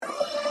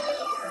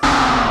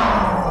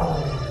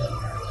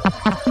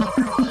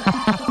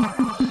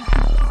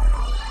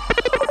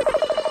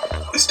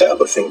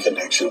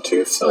introduction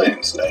to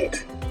Science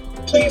Night.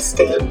 Please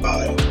stand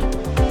by.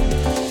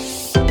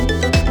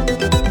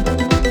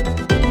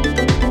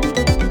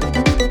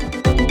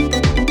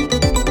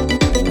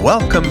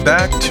 Welcome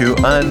back to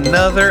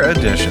another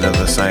edition of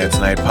the Science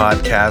Night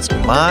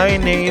podcast. My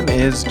name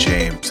is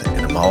James,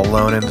 and I'm all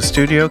alone in the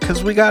studio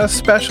because we got a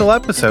special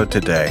episode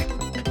today.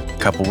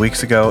 A couple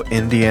weeks ago,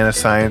 Indiana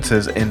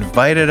Sciences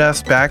invited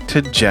us back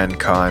to Gen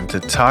Con to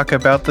talk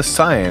about the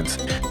science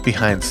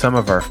behind some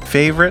of our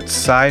favorite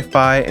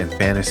sci-fi and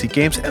fantasy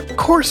games. And of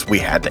course, we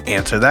had to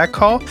answer that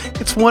call.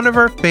 It's one of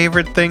our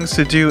favorite things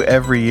to do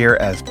every year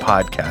as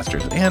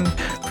podcasters. And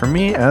for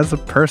me as a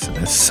person,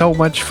 it's so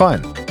much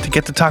fun to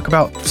get to talk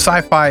about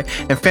sci-fi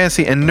and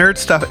fantasy and nerd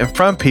stuff in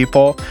front of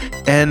people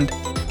and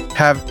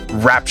have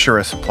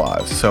rapturous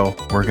applause. So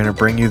we're going to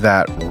bring you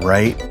that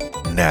right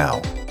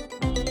now.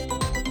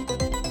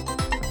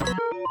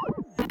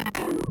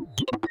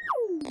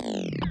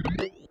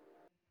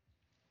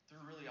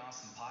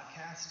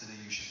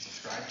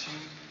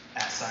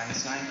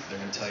 They're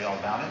going to tell you all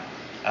about it.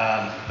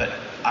 But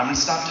I'm going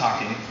to stop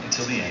talking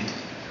until the end.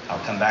 I'll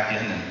come back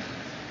in and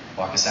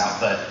walk us out.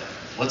 But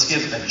let's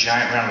give a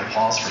giant round of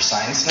applause for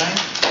Science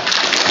Night.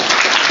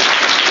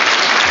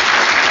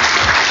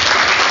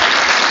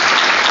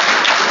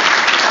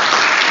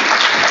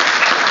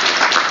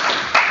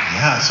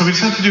 Yeah, so we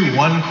just have to do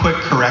one quick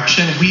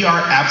correction. We are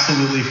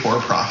absolutely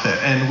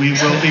for-profit, and we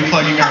will be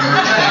plugging our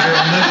merch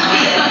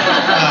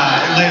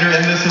later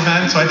in this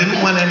event, so I didn't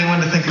want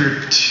anyone to think we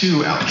were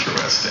too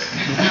altruistic.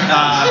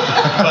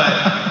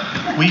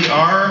 But we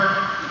are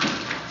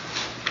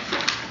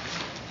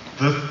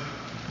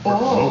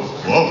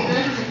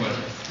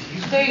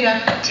There you go.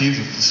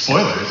 Teasing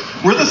spoilers.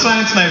 We're the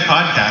Science Night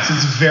podcast.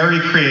 It's very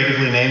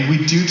creatively named.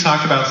 We do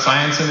talk about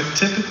science, and it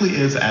typically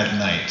is at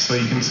night. So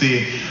you can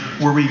see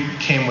where we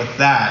came with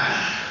that.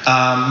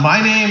 My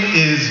name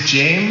is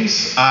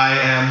James. I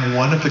am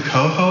one of the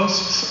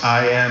co-hosts.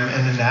 I am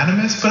an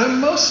anatomist, but I'm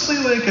mostly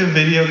like a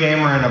video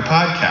gamer and a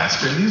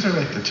podcaster. These are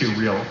like the two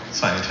real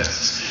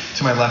scientists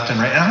to my left and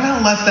right. And I'm going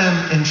to let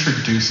them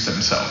introduce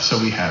themselves. So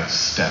we have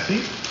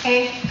Steffi.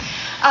 Hey.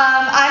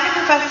 I'm a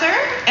professor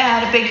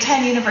at a Big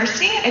Ten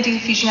university. I do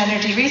fusion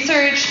energy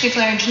research,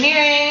 nuclear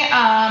engineering.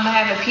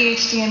 I have a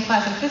PhD in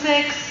plasma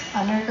physics,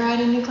 undergrad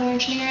in nuclear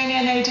engineering,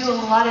 and I do a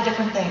lot of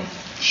different things.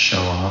 Show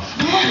off.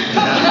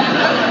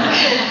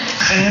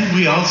 And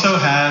we also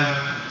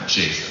have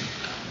Jason.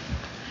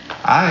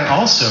 I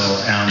also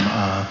am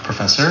a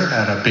professor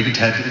at a Big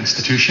Ten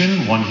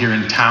institution, one here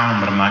in town,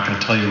 but I'm not going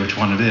to tell you which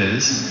one it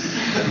is.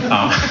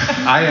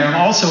 I am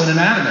also an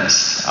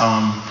anatomist.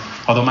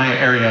 Although my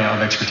area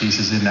of expertise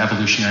is in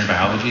evolutionary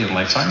biology and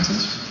life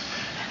sciences.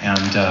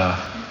 And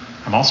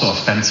I'm also a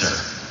fencer.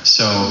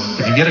 So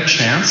if you get a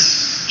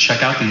chance,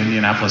 check out the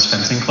Indianapolis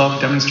Fencing Club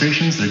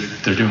demonstrations.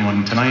 They're doing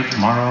one tonight,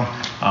 tomorrow,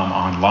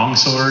 on long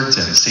swords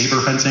and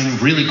saber fencing.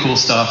 Really cool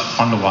stuff,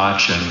 fun to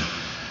watch. And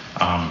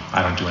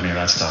I don't do any of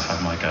that stuff.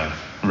 I'm like a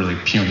really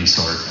puny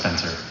sword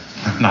fencer.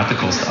 Not the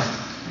cool stuff.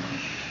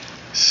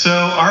 So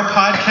our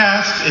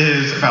podcast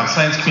is about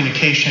science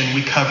communication.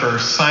 We cover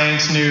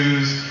science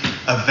news,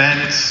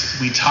 events.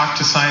 We talk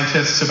to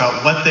scientists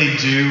about what they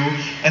do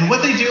and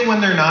what they do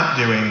when they're not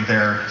doing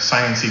their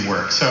sciencey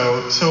work.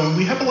 So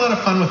we have a lot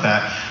of fun with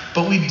that.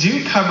 But we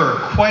do cover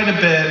quite a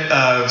bit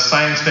of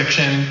science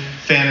fiction,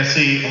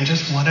 fantasy, and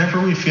just whatever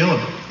we feel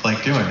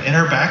like doing. In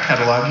our back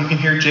catalog, you can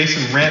hear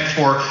Jason rant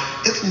for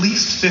at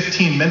least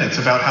 15 minutes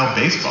about how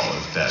baseball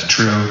is dead. It's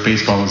true.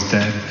 Baseball is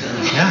dead.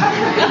 Yeah.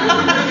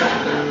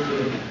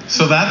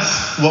 So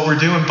that's what we're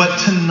doing. But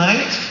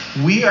tonight,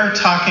 we are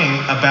talking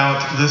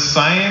about the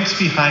science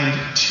behind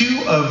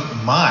two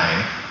of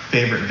my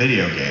favorite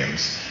video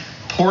games,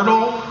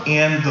 Portal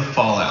and the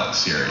Fallout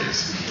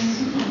series.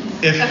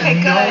 If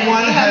no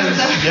one has,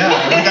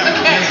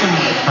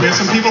 we have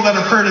some people that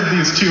have heard of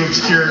these two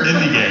obscure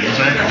indie games,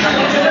 right?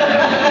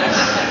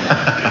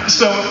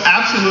 So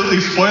absolutely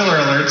spoiler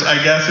alerts, I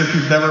guess, if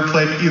you've never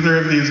played either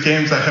of these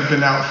games that have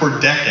been out for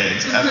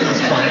decades at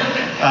this point.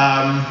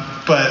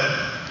 But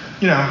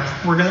you know,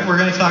 we're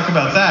gonna talk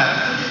about that,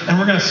 and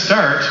we're gonna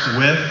start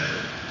with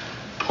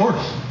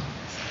Portal.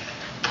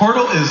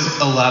 Portal is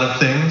a lot of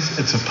things.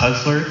 It's a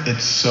puzzler.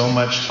 It's so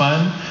much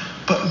fun,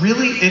 but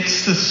really,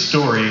 it's the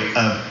story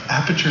of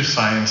Aperture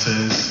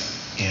Sciences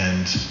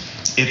and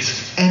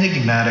its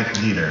enigmatic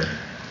leader,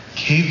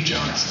 Cave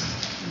Johnson.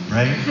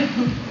 Right?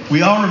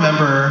 We all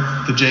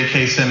remember the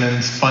J.K.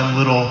 Simmons fun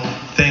little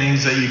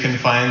things that you can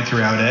find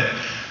throughout it,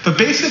 but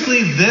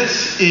basically,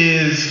 this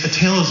is a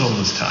tale as old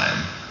as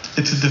time.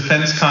 It's a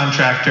defense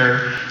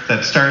contractor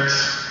that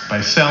starts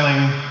by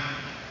selling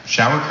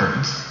shower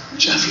curtains,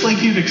 just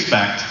like you'd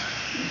expect.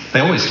 They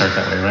always start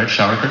that way, right?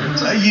 Shower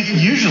curtains?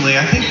 Usually,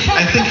 I think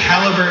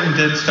Halliburton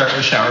did start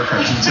with shower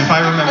curtains, if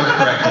I remember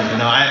correctly. You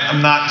know,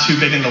 I'm not too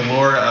big in the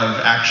lore of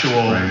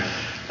actual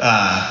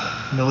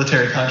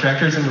military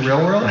contractors in the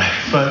real world,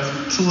 but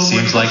it's a little.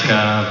 Seems like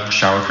a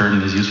shower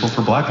curtain is useful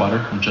for Blackwater.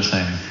 I'm just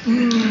saying.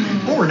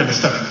 Well, we're going to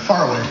step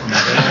far away from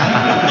that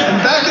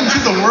and back into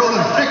the world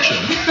of fiction.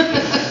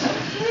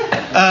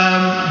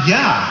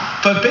 Yeah.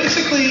 But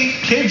basically,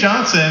 Cave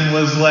Johnson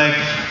was like,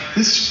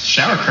 these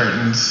shower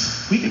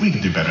curtains, we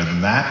can do better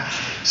than that.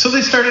 So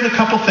they started a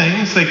couple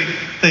things. They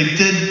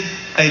did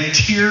a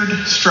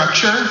tiered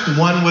structure.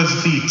 One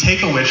was the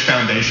Take-A-Wish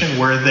Foundation,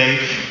 where they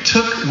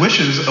took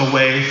wishes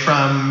away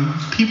from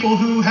people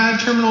who had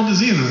terminal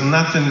diseases, and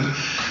that didn't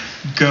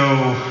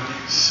go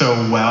so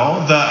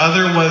well. The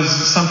other was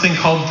something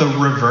called the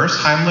reverse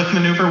Heimlich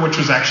maneuver, which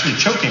was actually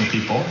choking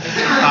people.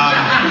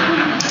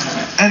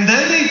 And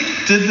then they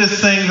did this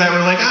thing that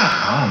we're like,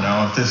 I don't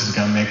know if this is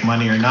going to make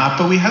money or not,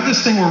 but we have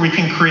this thing where we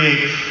can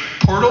create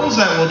portals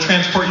that will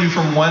transport you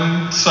from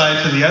one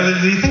side to the other.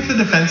 Do you think the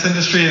defense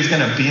industry is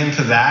going to be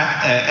into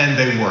that? And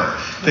they were.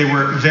 They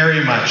were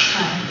very much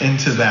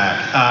into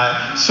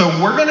that. So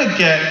we're going to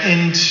get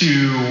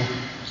into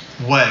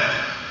what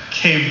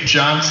Cave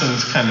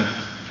Johnson's kind of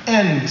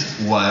end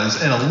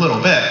was in a little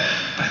bit.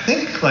 But I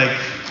think like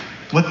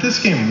what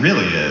this game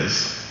really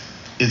is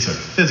a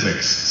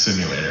physics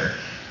simulator.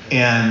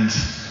 And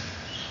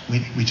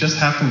we just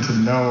happen to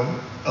know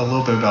a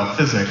little bit about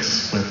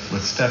physics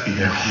with Steffi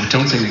here.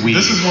 Don't say we.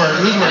 This is where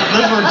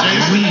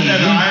Jason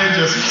and I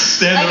just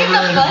stand I over.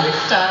 get the fun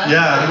stuff.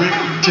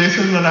 Yeah,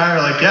 Jason and I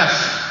are like, yes,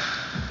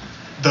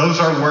 those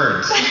are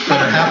words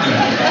that are happening.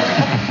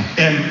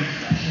 And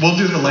we'll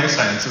do the life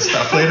sciences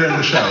stuff later in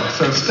the show.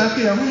 So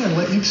Steffi, I'm going to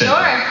let you take it.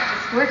 Sure.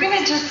 We're going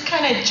to just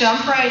kind of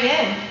jump right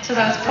in to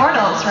those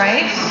portals,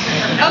 right?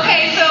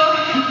 Okay, so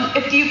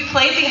if you've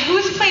played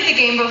who's played the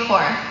game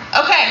before?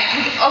 Okay,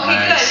 nice.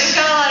 Good. We've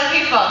got a lot of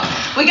people.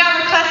 We got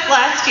requests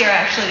last year,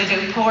 actually, to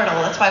do Portal.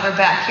 That's why we're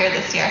back here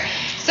this year.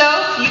 So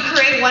you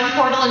create one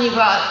portal and you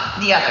go out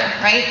the other,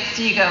 right?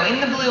 So you go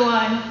in the blue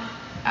one,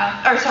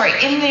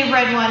 in the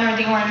red one or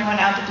the orange one,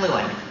 out the blue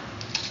one.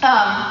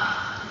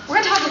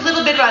 We're going to talk a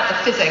little bit about the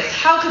physics.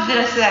 How could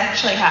this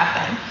actually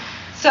happen?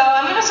 So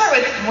I'm going to start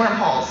with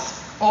wormholes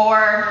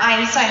or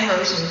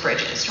Einstein-Rosen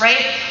bridges,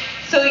 right?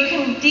 So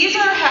these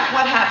are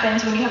what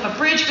happens when you have a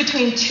bridge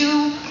between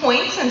 2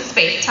 points in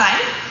space-time,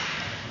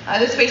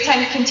 the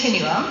space-time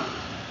continuum.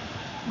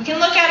 We can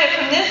look at it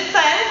from this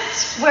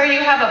sense, where you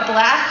have a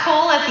black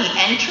hole at the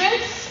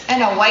entrance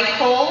and a white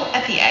hole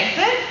at the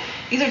exit.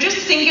 These are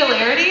just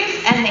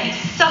singularities, and they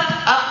suck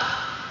up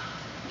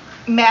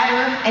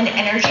matter and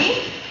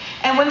energy.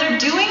 And when they're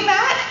doing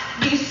that,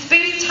 the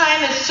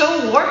space-time is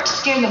so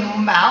warped near the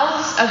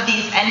mouths of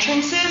these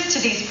entrances to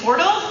these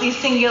portals, these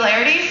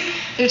singularities,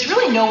 there's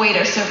really no way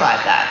to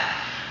survive that.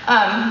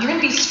 You're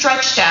going to be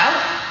stretched out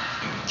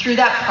through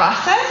that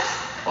process,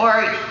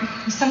 or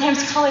we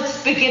sometimes call it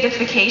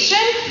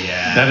spaghettification.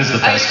 Yeah. That is the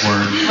best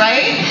word.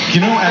 Right?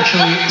 You know,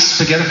 actually,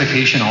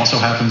 spaghettification also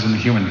happens in the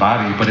human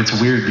body, but it's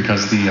weird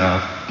because the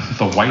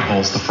white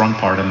hole's the front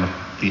part and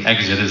the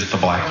exit is the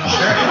black hole.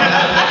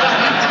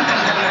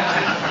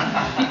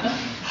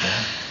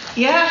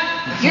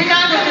 Yeah, you're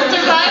not going to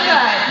survive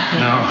that.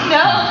 No,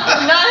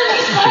 not in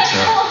these black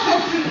holes.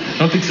 I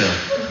don't think so.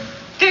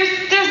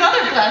 There's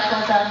other black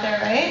holes out there,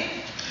 right?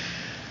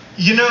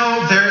 You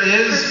know, there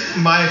is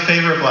my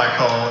favorite black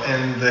hole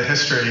in the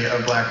history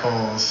of black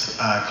holes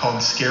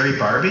called Scary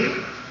Barbie.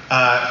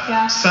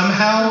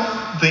 Somehow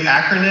the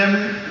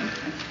acronym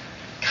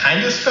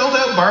kind of spelled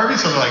out Barbie,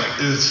 so they're like,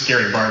 this is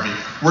Scary Barbie.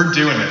 We're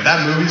doing it.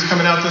 That movie's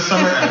coming out this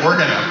summer, and we're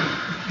going to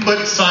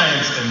put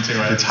science into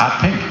it. It's hot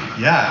pink.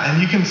 Yeah,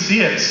 and you can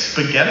see it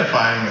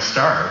spaghettifying a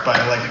star by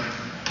like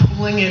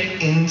pulling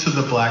it into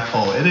the black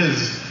hole. It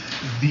is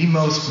the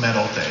most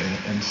metal thing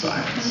in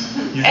science.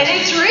 And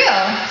it's real.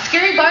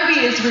 Scary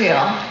Barbie is real.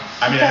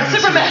 I mean, that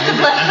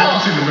supermassive black hole. I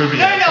haven't seen the movie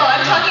yet. No,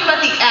 I'm talking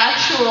about the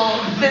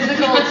actual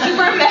physical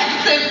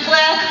supermassive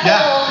black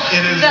hole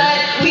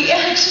that we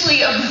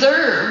actually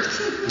observed.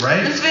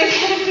 Right? The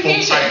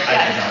spaghettification. Well,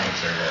 I did not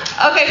observe it.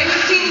 Okay,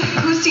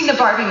 who's seen the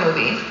Barbie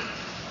movie?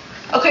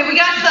 Okay, we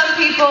got some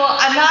people.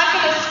 I'm not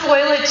going to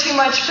spoil it too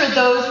much for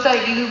those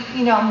that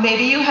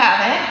maybe you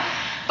haven't.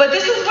 But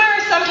this is where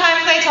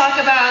sometimes I talk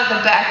about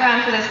the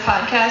background for this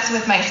podcast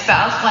with my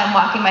spouse while I'm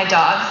walking my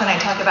dogs, and I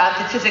talk about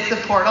the physics of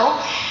Portal.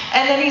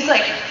 And then he's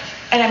like,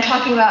 and I'm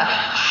talking about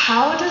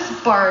how does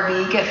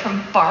Barbie get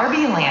from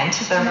Barbie land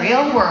to the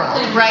real world,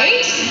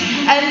 right?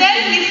 And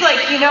then he's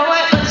like, you know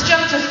what? Let's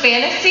jump to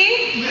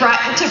fantasy,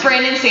 to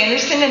Brandon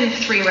Sanderson in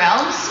 3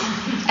 Realms.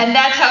 And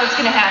that's how it's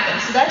going to happen.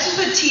 So that's just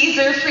a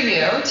teaser for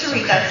you to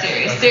read that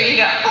series. There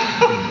you go.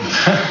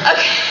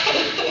 Okay.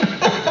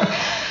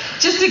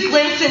 Just a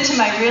glimpse into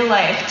my real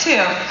life, too.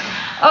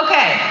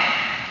 Okay.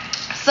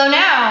 So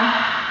now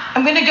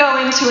I'm going to go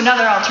into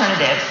another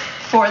alternative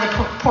for the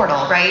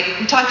portal, right?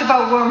 We talked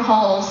about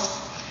wormholes,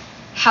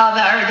 how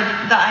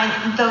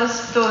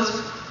those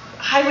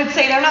I would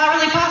say they're not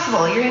really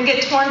possible. You're going to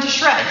get torn to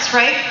shreds,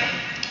 right?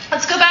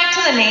 Let's go back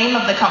to the name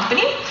of the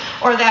company,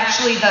 or the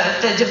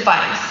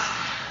device.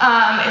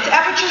 It's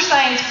Aperture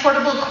Science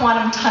Portable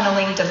Quantum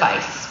Tunneling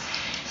Device.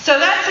 So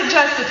that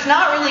suggests it's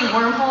not really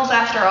wormholes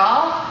after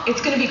all.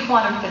 It's going to be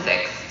quantum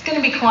physics. It's going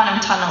to be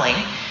quantum tunneling.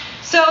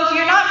 So if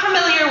you're not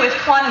familiar with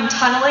quantum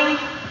tunneling,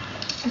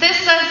 this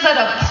says that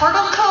a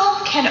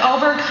particle can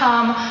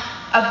overcome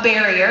a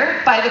barrier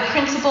by the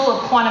principle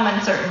of quantum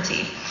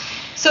uncertainty.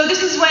 So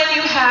this is when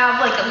you have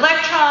like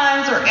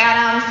electrons or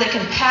atoms that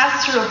can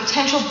pass through a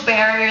potential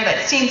barrier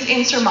that seems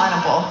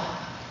insurmountable.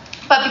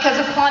 But because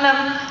of quantum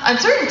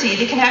uncertainty,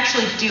 they can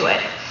actually do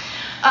it.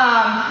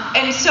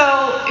 And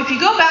so if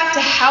you go back to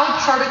how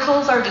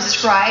particles are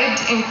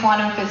described in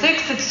quantum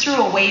physics, it's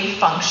through a wave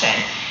function.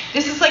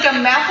 This is like a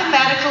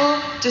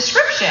mathematical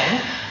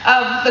description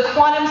of the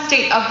quantum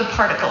state of the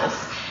particles.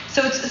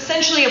 So it's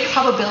essentially a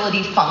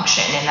probability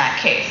function in that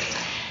case.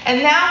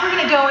 And now we're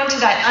going to go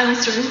into that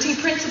uncertainty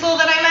principle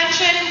that I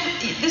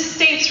mentioned. This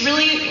states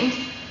really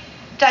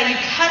that you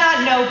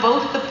cannot know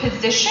both the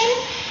position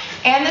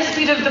and the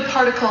speed of the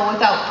particle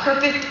without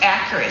perfect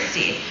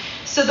accuracy.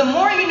 So the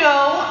more you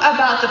know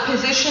about the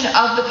position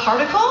of the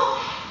particle,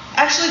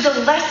 actually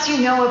the less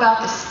you know about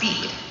the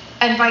speed,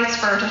 and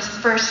vice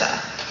versa.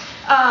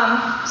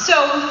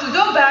 So if we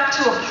go back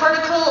to a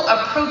particle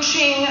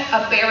approaching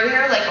a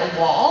barrier like a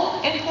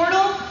wall in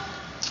Portal,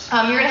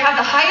 you're going to have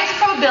the highest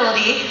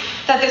probability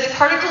that this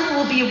particle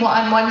will be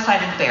on one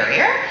side of the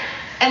barrier,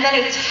 and then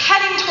it's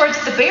heading towards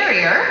the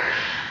barrier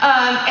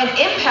and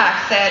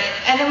impacts it,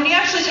 and then when you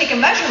actually take a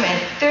measurement,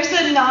 there's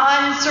a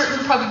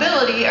non-certain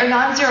probability or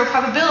non-zero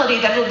probability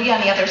that it'll be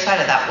on the other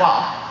side of that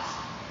wall.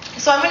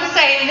 So I'm going to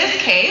say in this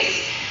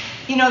case,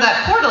 you know,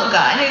 that portal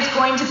gun is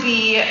going to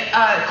be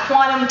a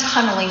quantum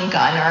tunneling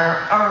gun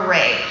or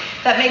array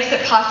that makes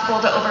it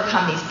possible to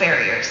overcome these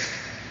barriers.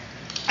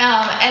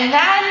 And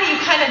then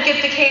you kind of get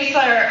the case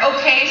where,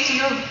 okay, so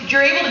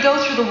you're able to go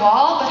through the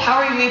wall, but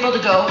how are you able to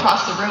go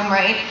across the room,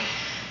 right?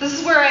 This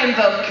is where I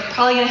invoke, you're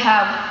probably going to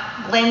have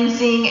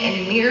lensing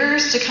and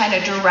mirrors to kind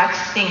of direct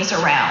things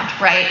around,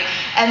 right?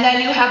 And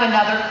then you have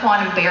another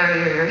quantum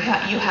barrier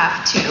you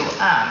have to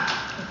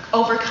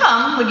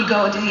overcome when you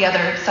go to the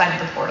other side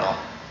of the portal.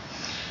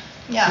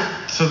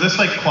 Yeah. So this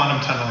like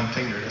quantum tunneling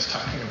thing you're just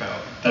talking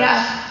about.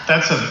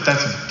 That's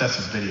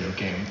a video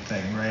game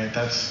thing, right?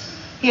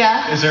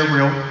 Yeah. Is that a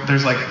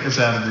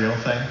real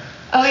thing?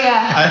 Oh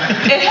yeah,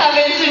 it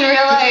happens in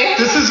real life.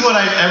 This is what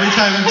every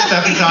time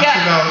Steffi talks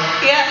about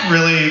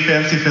really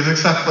fancy physics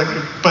stuff,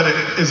 but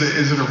is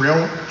it a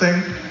real thing?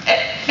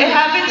 It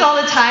happens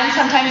all the time,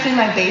 sometimes in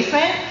my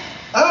basement.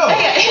 Oh.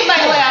 Yeah, in my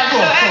lab.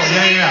 Cool, so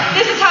actually,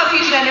 This is how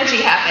fusion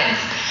energy happens.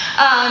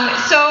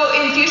 So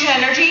in fusion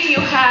energy, you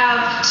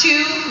have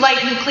two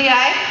light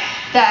nuclei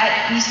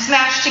that you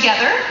smash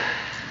together.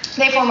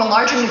 They form a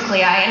larger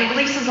nuclei, and it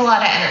releases a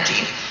lot of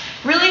energy.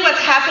 Really what's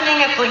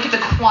happening at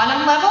the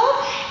quantum level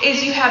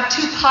is you have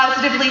two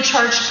positively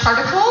charged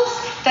particles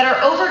that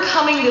are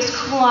overcoming this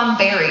Coulomb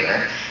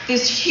barrier,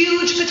 this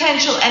huge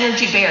potential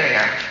energy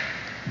barrier.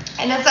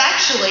 And it's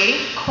actually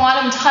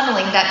quantum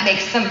tunneling that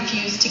makes them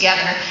fuse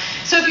together.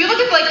 So if you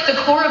look at the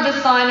core of the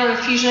sun or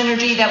fusion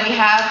energy that we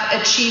have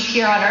achieved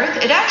here on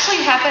Earth, it actually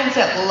happens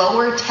at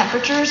lower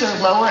temperatures or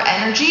lower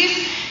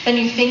energies than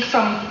you think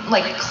from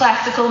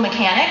classical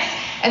mechanics.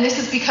 And this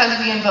is because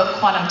we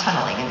invoke quantum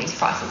tunneling in these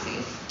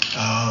processes.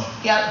 Oh.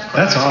 Yep.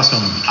 That's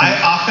awesome. I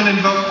often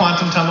invoke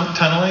quantum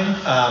tunneling.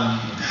 I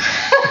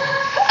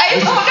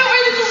don't know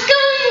where this is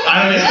going.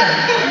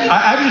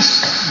 I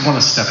just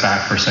want to step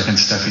back for a second,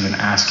 Steffi, and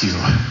ask you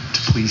to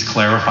please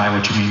clarify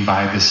what you mean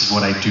by this is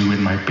what I do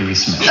in my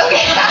basement.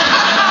 Okay.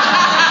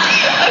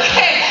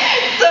 Okay.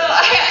 So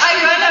I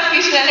run a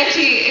fusion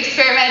energy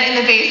experiment in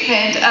the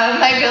basement of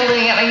my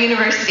building at my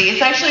university.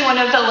 It's actually one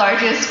of the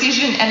largest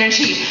fusion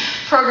energy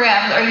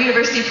programs or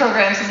university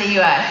programs in the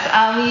U.S.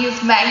 We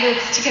use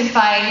magnets to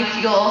confine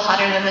fuel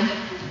hotter than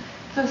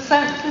the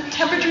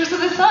temperatures of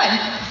the sun.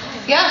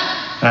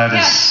 Yeah. That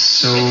is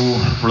so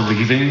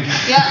relieving.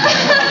 Yeah.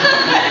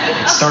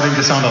 It's starting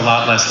to sound a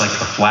lot less like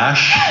The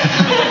Flash,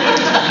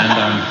 and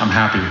I'm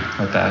happy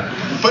with that.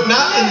 But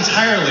not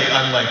entirely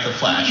unlike The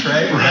Flash,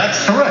 right?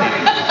 That's right.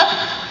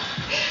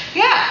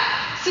 Yeah.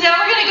 So now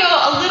we're going to go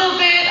a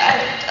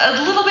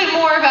little bit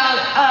more about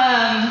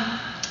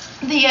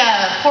the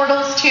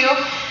portals too,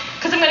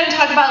 because I'm going to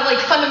talk about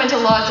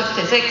fundamental laws of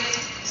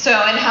physics,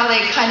 and how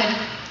they kind of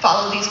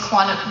follow these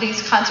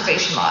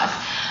conservation laws.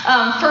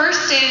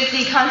 First is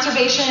the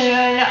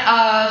conservation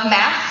of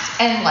mass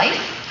and life.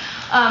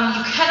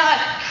 You cannot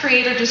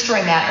create or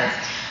destroy matter.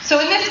 So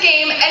in this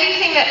game,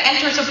 anything that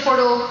enters a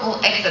portal will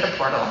exit a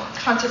portal.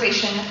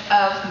 Conservation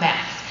of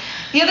mass.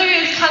 The other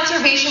is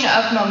conservation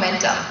of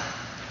momentum.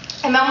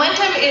 And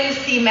momentum is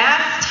the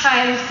mass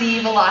times the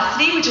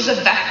velocity, which is a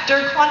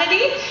vector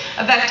quantity.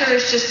 A vector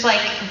is just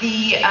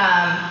the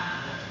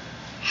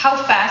how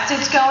fast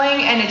it's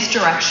going, and it's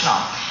directional.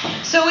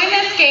 So in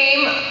this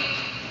game,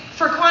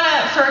 for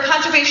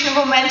conservation of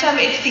momentum,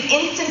 it's the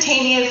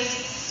instantaneous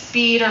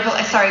speed or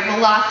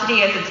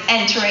velocity as it's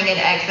entering and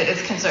exit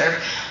is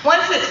conserved.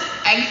 Once it's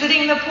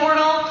exiting the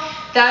portal,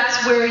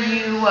 that's where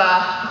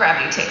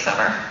gravity takes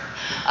over.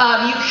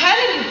 You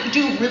can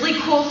do really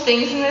cool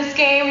things in this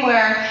game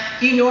where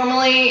you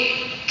normally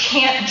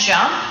can't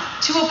jump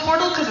to a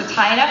portal because it's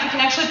high enough. You can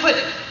actually put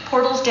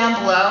portals down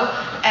below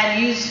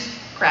and use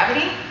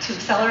gravity to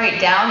accelerate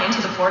down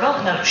into the portal,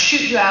 and that'll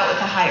shoot you out with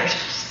a higher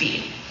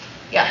speed.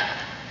 Yeah.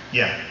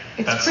 Yeah.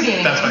 It's pretty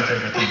amazing. That's my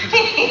favorite thing to do.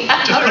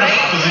 Just put them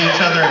opposite each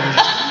other and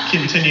just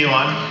continue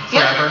on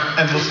forever,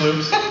 endless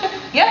loops.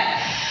 Yep.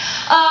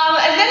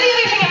 And then the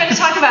other thing I'm going to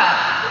talk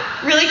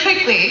about really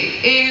quickly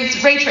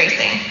is ray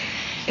tracing.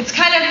 It's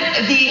kind of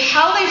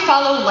how they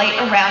follow light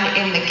around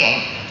in the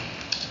game.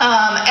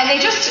 And I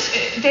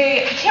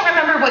can't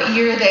remember what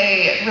year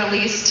they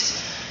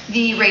released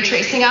the ray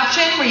tracing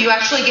option where you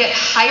actually get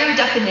higher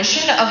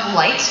definition of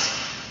light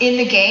in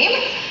the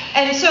game.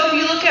 And so if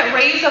you look at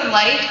rays of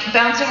light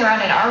bouncing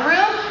around in our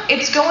room,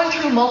 it's going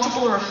through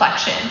multiple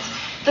reflections.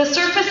 The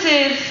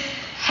surfaces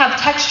have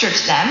texture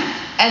to them,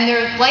 and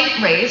their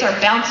light rays are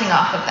bouncing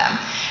off of them.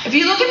 If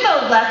you look at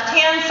the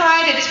left-hand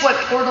side, it's what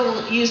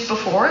Portal used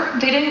before.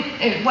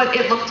 What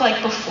it looked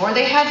like before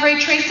they had ray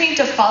tracing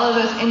to follow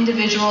those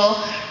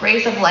individual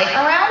rays of light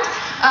around.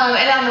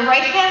 And on the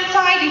right-hand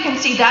side, you can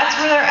see that's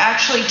where they're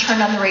actually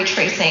turned on the ray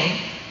tracing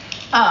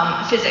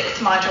physics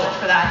module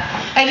for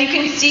that. And you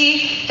can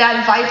see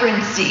that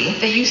vibrancy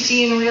that you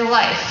see in real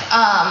life.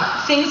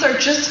 Things are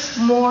just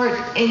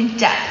more in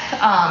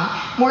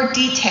depth, more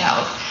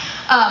details.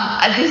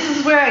 This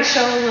is where I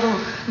show a little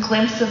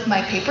glimpse of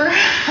my paper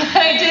that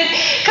I did,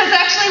 because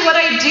actually what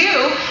I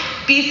do,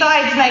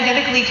 besides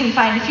magnetically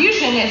confined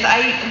fusion, is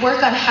I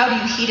work on how do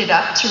you heat it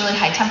up to really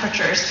high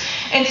temperatures.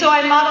 And so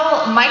I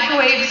model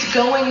microwaves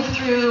going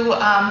through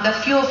the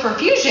fuel for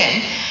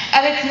fusion,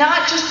 and it's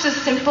not just as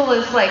simple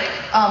as like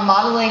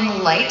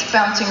modeling light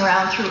bouncing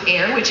around through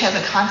air, which has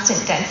a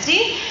constant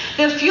density.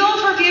 The fuel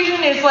for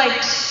fusion is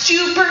like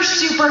super,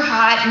 super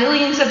hot,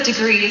 millions of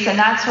degrees, and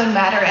that's when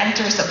matter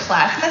enters a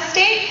plasma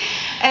state.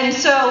 And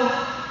so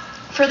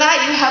for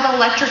that, you have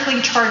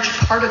electrically charged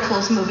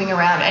particles moving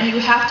around, and you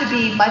have to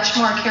be much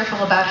more careful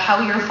about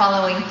how you're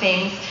following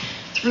things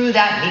through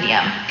that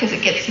medium, because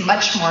it gets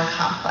much more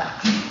complex.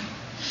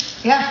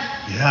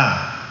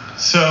 Yeah.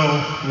 So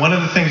one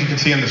of the things you can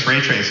see in this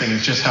ray tracing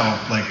is just how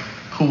like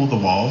cool the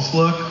walls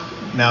look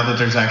now that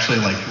there's actually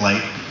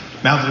light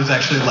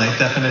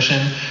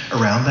definition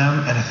around them.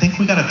 And I think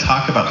we got to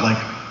talk about like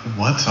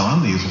what's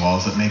on these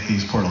walls that make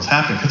these portals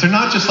happen, because they're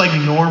not just like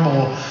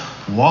normal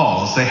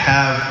walls. They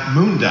have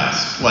moon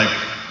dust like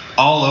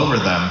all over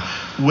them,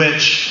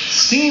 which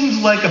seems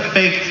like a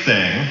fake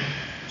thing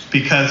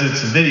because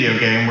it's a video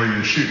game where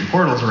you're shooting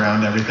portals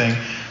around everything.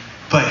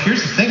 But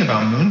here's the thing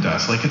about moon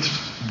dust, like it's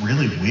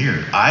really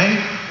weird. I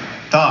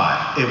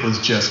thought it was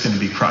just going to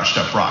be crushed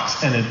up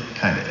rocks, and it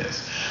kind of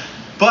is.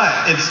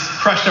 But it's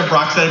crushed up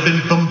rocks that have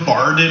been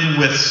bombarded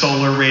with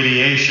solar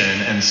radiation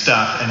and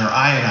stuff and are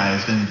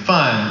ionized and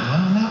fun.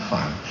 Well, not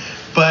fun.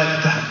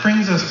 But that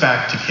brings us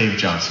back to Cave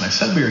Johnson. I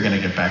said we were going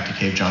to get back to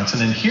Cave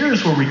Johnson, and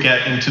here's where we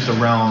get into the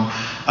realm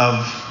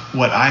of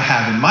what I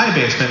have in my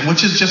basement,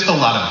 which is just a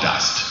lot of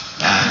dust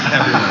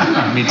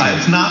everywhere. Me too.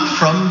 It's not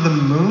from the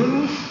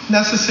moon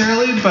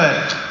necessarily,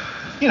 but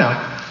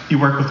you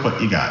work with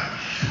what you got.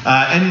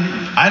 And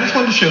I just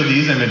wanted to show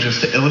these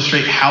images to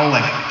illustrate how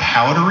like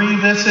powdery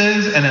this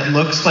is, and it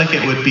looks like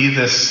it would be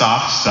this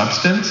soft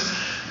substance.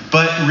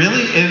 But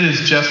really, it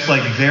is just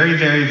like very,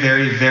 very,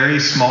 very, very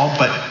small,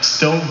 but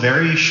still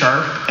very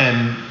sharp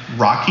and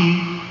rocky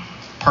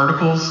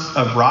particles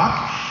of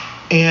rock.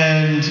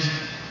 And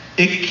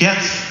it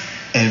gets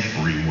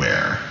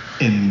everywhere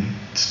in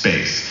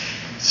space.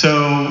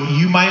 So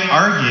you might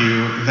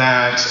argue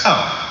that,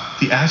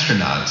 the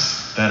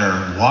astronauts that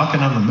are walking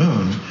on the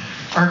moon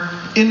are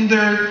in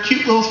their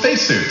cute little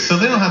spacesuits, so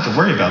they don't have to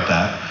worry about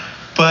that.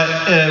 But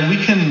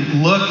we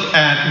can look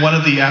at one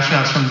of the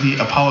astronauts from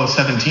the Apollo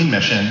 17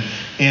 mission,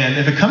 and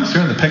if it comes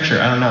through in the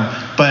picture, I don't know,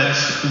 but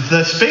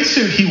the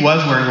spacesuit he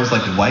was wearing was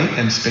like white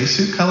and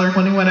spacesuit colored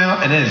when he went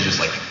out, and it is just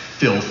like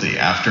filthy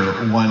after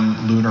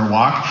one lunar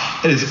walk.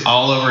 It is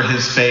all over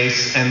his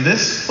face, and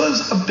this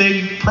was a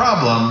big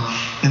problem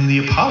in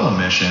the Apollo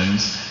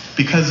missions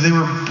because they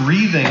were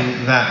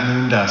breathing that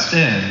moon dust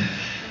in,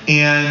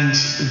 and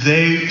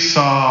they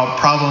saw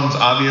problems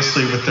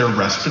obviously with their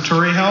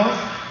respiratory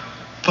health.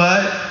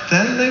 But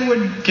then they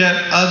would get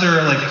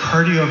other like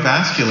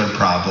cardiovascular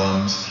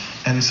problems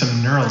and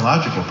some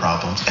neurological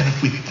problems. And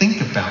if we think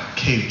about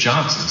Cave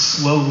Johnson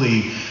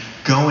slowly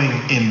going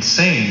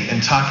insane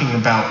and talking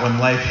about when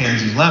life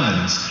hands you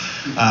lemons,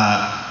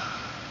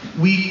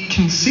 we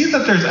can see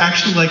that there's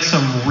actually like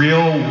some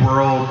real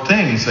world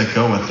things that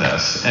go with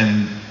this.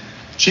 And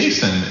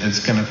Jason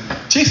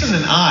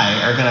and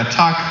I are gonna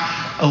talk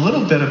a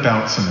little bit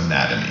about some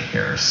anatomy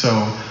here. So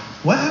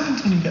what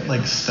happens when you get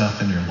like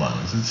stuff in your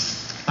lungs?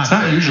 It's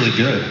not usually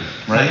good,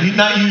 right?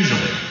 Not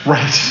usually.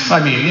 Right.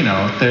 I mean,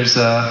 there's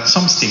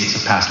some states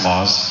have passed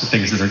laws for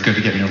things that are good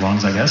to get in your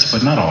lungs, I guess,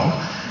 but not all.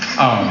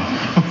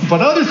 But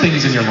other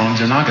things in your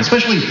lungs are not good,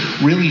 especially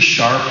really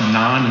sharp,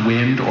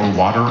 non-wind or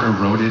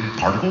water-eroded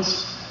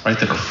particles, right,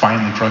 that are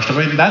finely crushed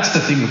away. That's the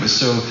thing that was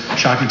so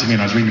shocking to me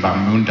when I was reading about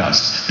moon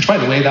dust, which, by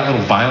the way, that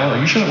little vial, are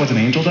you sure that wasn't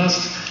angel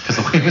dust? Because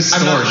the way it was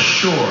stored. I'm not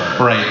sure.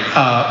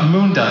 Right.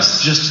 Moon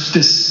dust,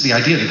 just the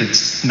idea that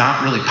it's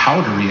not really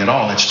powdery at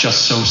all. It's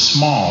just so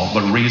small,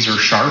 but razor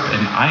sharp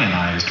and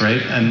ionized,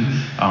 right? And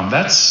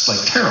that's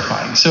like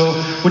terrifying. So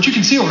what you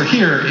can see over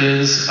here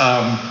is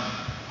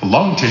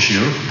lung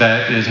tissue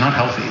that is not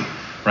healthy.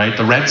 right?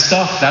 The red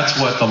stuff, that's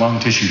what the lung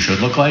tissue should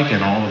look like,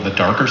 and all of the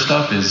darker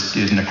stuff is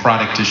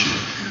necrotic tissue,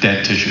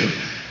 dead tissue.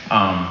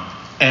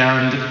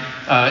 And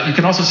you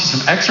can also see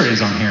some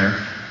x-rays on here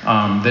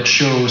that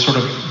show sort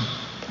of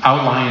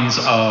outlines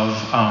of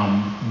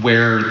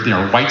where there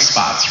are white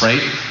spots,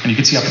 right? And you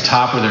can see up the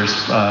top where there's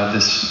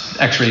this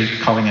x-ray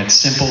calling it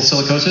simple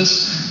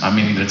silicosis,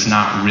 meaning that it's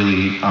not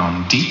really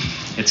deep.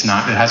 It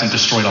hasn't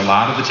destroyed a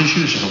lot of the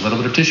tissue, it's just a little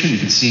bit of tissue. You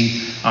can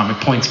see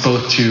it points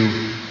both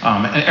to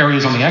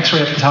areas on the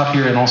x-ray up the top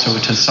here and also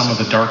to some of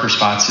the darker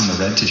spots in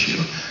the red tissue.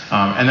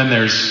 And then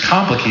there's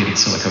complicated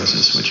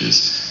silicosis, which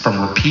is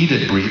from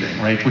repeated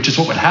breathing, right? Which is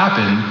what would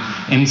happen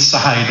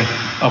inside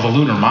of a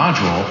lunar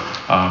module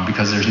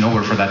because there's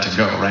nowhere for that to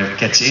go, right? It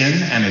gets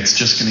in and it's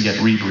just going to get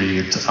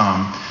rebreathed,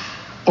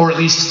 or at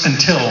least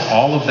until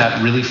all of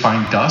that really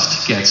fine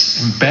dust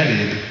gets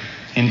embedded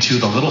into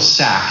the little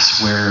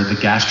sacs where the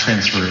gas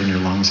transfer in your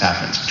lungs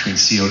happens between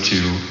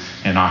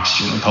CO2 and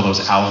oxygen. We call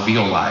those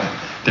alveoli.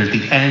 They're at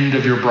the end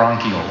of your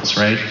bronchioles,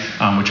 right?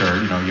 Which are,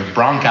 you have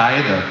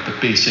bronchi, the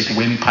basic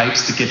wind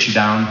pipes that get you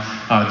down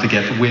to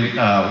get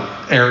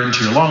air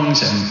into your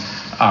lungs,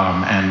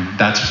 and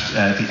that's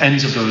at the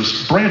ends of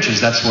those branches.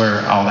 That's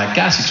where all that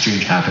gas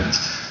exchange happens.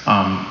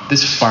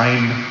 This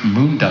fine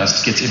moon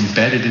dust gets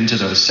embedded into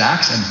those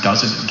sacs and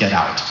doesn't get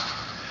out,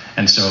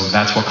 and so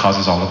that's what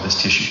causes all of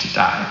this tissue to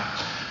die.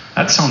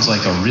 That sounds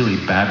like a really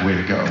bad way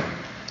to go.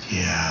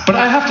 Yeah. But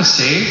I have to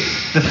say,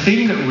 the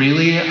thing that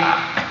really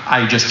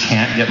I just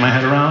can't get my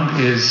head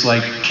around is,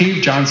 like,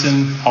 Cave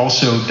Johnson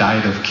also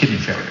died of kidney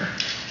failure.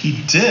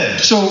 He did.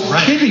 So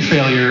kidney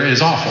failure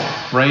is awful,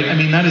 right? I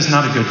mean, that is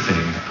not a good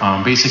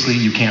thing. Basically,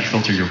 you can't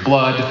filter your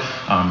blood,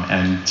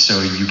 and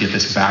so you get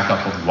this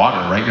backup of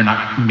water, right? You're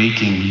not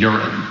making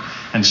urine,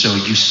 and so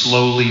you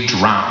slowly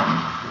drown,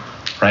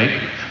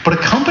 right? But a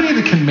company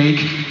that can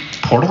make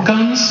portal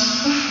guns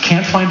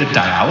can't find a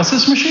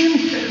dialysis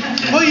machine?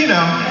 Well,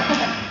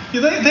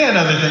 they had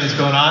other things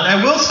going on.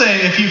 I will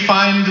say, if you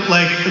find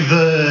like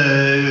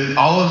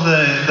all of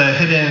the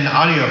hidden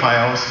audio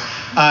files,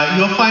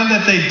 you'll find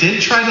that they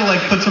did try to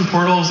like put some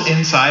portals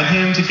inside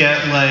him to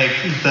get like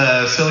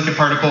the silicate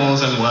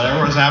particles and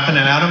whatever was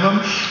happening out of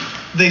him.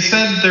 They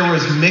said there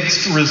was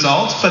mixed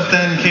results, but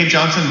then Cave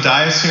Johnson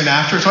dies soon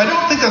after. So I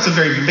don't think that's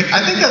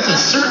I think that's a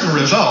certain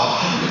result.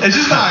 It's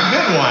just not a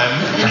good one.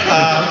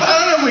 I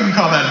don't know if we can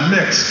call that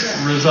mixed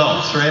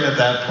results, right, at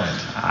that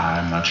point.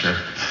 I'm not sure.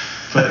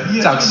 But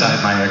it's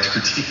outside my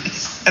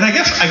expertise. And I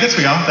guess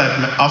we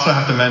also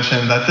have to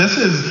mention that this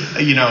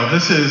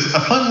is a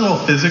fun little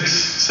physics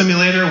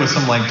simulator with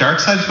some like dark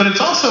sides, but it's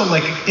also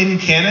like in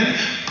canon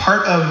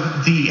part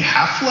of the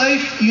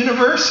Half-Life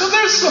universe. So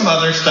there's some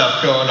other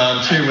stuff going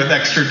on too with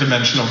extra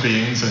dimensional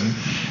beings and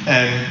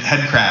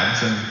head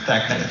crabs and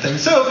that kind of thing.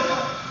 So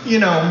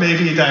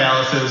maybe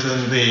dialysis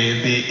and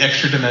the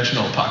extra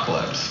dimensional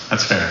apocalypse.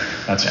 That's fair.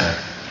 That's fair.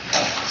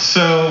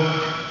 So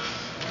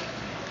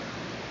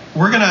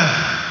we're gonna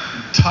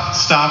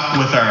stop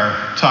with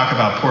our talk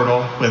about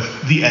Portal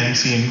with the end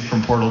scene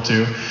from Portal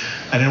 2.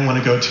 I didn't want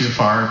to go too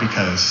far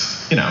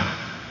because,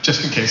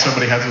 just in case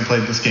somebody hasn't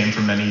played this game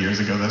from many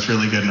years ago, that's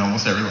really good and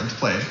almost everyone's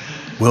played.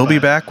 We'll be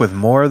back with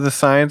more of the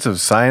science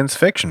of science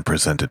fiction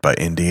presented by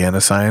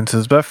Indiana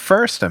Sciences, but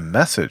first a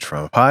message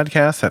from a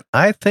podcast that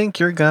I think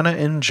you're gonna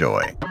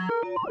enjoy.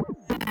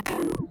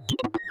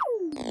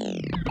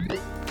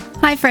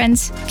 Hi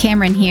friends,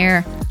 Cameron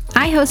here.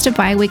 I host a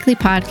bi-weekly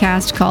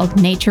podcast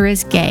called Nature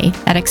is Gay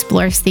that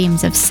explores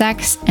themes of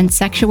sex and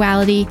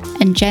sexuality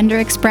and gender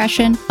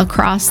expression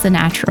across the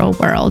natural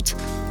world.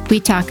 We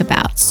talk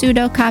about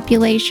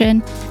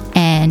pseudocopulation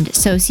and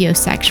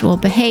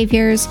sociosexual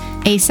behaviors,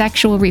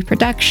 asexual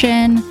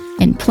reproduction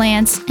in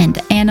plants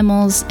and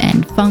animals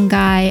and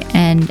fungi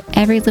and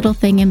every little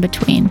thing in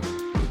between.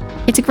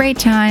 It's a great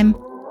time.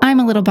 I'm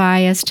a little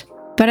biased,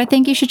 but I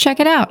think you should check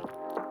it out.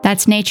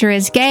 That's Nature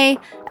is Gay,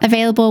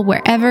 available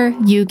wherever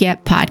you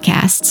get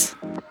podcasts.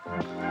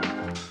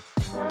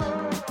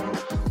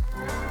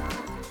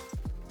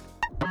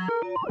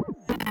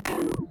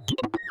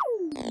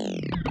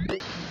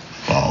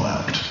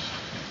 Fallout.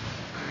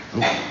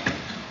 Ooh.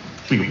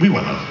 We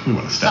went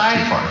a step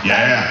too far.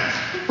 Yeah.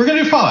 We're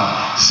gonna do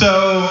Fallout.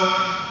 So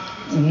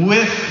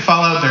with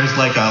Fallout, there's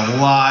like a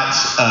lot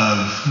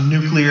of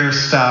nuclear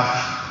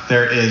stuff.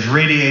 There is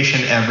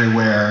radiation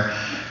everywhere.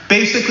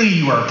 Basically,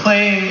 you are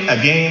playing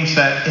a game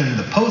set in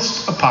the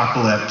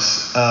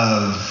post-apocalypse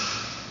of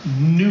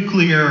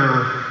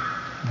nuclear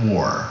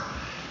war.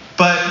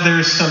 But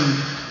there's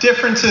some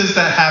differences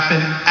that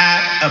happen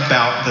at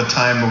about the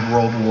time of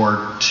World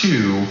War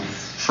II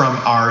from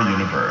our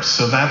universe.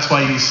 So that's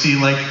why you see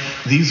like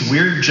these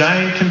weird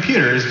giant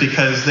computers,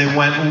 because they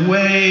went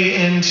way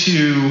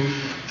into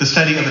the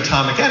study of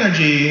atomic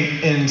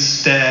energy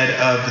instead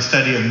of the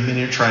study of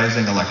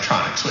miniaturizing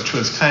electronics, which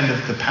was kind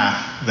of the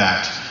path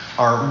that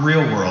our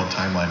real world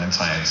timeline in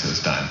science has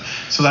done.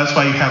 So that's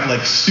why you have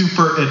like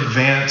super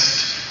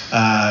advanced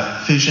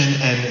fission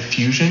and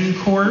fusion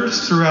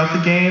cores throughout the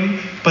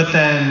game, but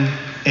then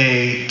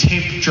a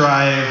tape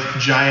drive,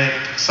 giant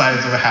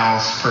size of a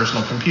house,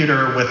 personal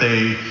computer with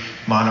a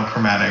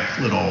monochromatic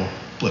little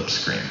blip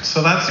screen.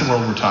 So that's the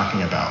world we're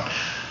talking about.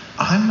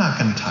 I'm not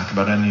going to talk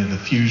about any of the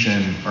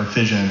fusion or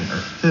fission or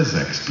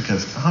physics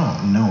because I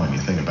don't know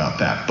anything about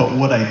that. But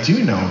what I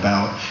do know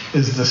about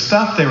is the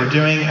stuff they were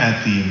doing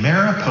at the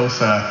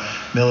Mariposa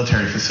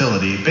military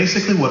facility,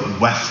 basically what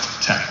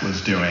West Tech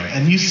was doing.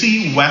 And you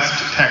see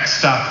West Tech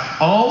stuff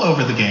all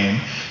over the game.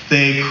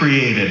 They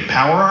created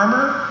power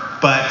armor,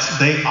 but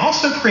they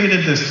also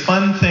created this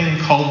fun thing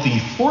called the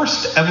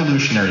Forced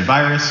Evolutionary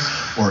Virus,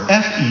 or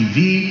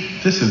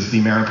FEV. This is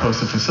the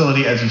Mariposa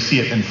facility as you see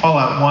it in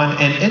Fallout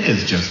 1, and it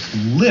is just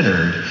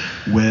littered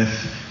with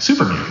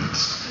super mutants.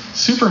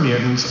 Super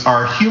mutants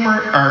are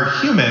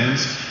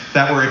humans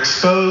that were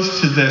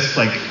exposed to this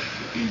like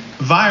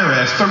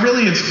virus, but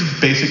really it's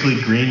basically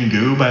green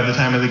goo by the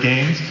time of the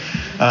games.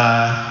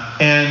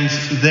 And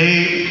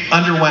they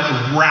underwent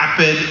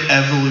rapid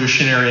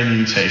evolutionary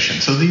mutation.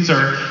 So these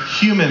are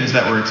humans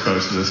that were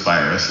exposed to this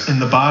virus. In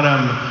the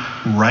bottom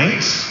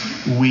right,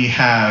 we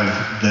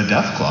have the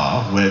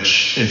Deathclaw,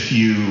 which if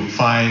you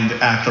find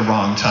at the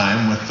wrong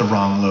time with the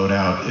wrong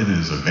loadout, it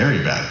is a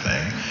very bad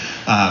thing.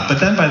 But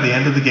then by the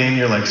end of the game,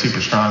 you're like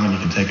super strong and you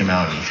can take them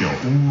out and you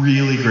feel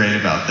really great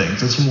about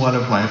things. It's one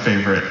of my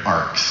favorite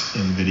arcs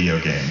in video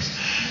games.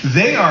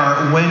 They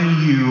are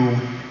when you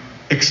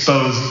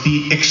expose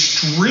the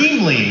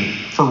extremely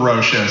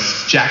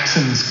ferocious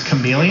Jackson's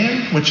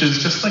Chameleon, which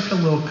is just like a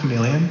little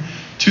chameleon,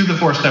 to the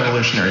Forced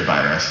Evolutionary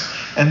Virus.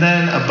 And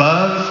then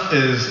above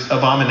is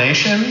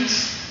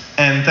Abominations,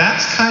 and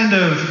that's kind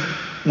of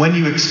when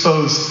you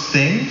expose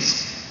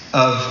things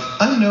of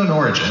unknown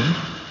origin.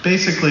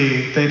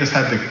 Basically, they just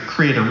had to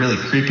create a really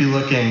creepy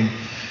looking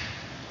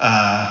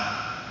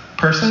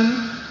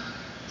person,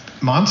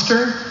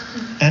 monster,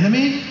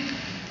 enemy.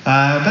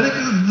 But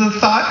the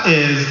thought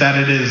is that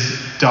it is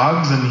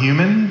dogs and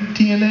human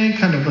DNA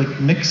kind of like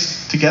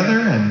mixed together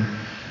and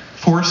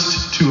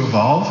forced to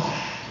evolve.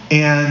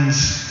 And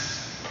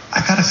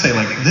I gotta say,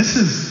 like, this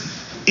is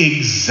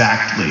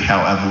exactly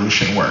how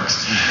evolution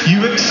works.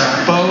 You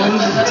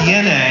expose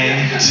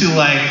DNA to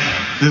like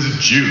this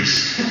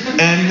juice,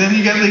 and then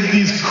you get like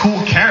these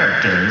cool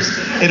characters.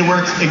 It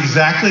works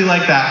exactly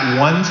like that,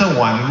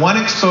 1-to-1. One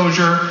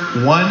exposure,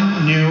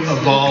 one new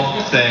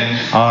evolved thing.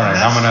 All right,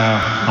 I'm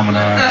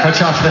gonna cut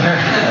you off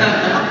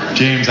there.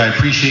 James, I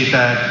appreciate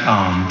that.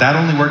 That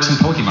only works in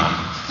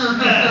Pokemon.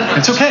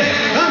 It's okay.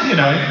 Well, you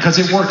know, because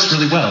it works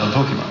really well in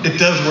Pokemon. it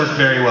does work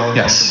very well in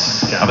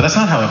Yes, Pokemon. Yeah. but that's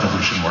not how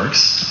evolution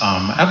works.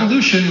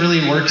 Evolution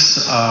really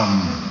works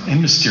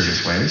in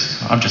mysterious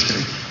ways. I'm just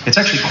kidding. It's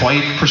actually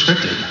quite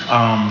prescriptive.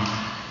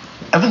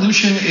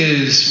 Evolution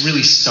is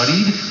really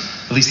studied,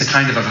 at least the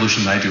kind of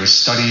evolution that I do is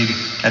studied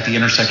at the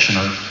intersection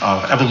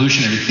of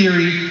evolutionary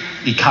theory,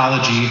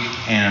 ecology,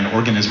 and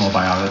organismal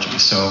biology.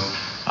 So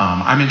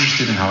I'm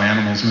interested in how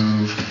animals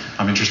move.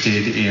 I'm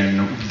interested in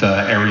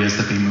the areas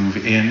that they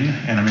move in,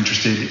 and I'm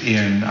interested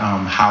in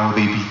how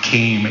they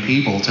became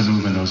able to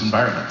move in those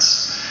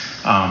environments.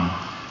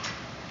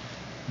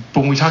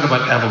 But when we talk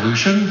about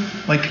evolution,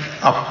 like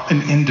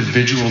an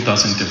individual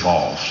doesn't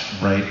evolve,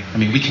 right? I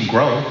mean, we can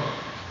grow,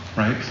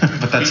 right?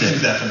 But that's We it.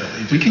 can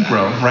definitely do We can that.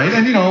 grow, right?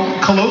 And you know,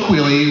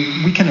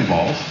 colloquially, we can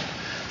evolve.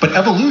 But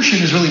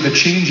evolution is really the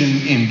change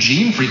in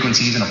gene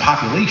frequencies in a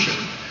population.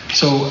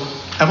 So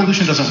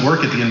evolution doesn't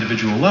work at the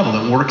individual level,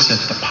 it works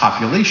at the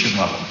population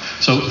level.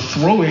 So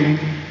throwing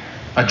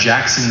a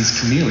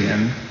Jackson's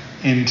Chameleon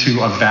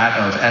into a vat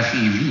of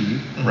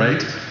FEV,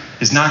 right,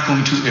 is not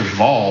going to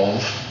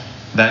evolve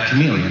that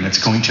chameleon.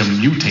 It's going to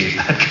mutate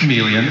that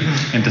chameleon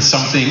into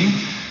something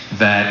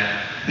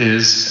that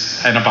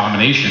is an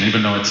abomination,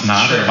 even though it's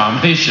not an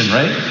abomination,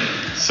 right?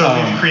 So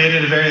we've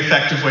created a very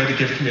effective way to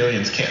give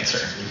chameleons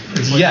cancer.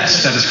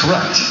 Yes, that is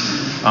correct.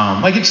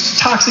 Like it's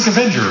Toxic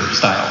Avenger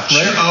style, right?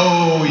 Sure.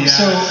 Oh, yeah.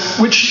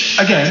 So, which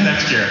again,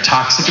 That's next year.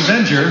 Toxic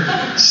Avenger,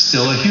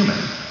 still a human,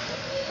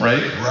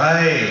 right?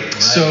 Right.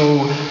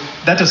 So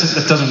that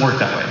doesn't work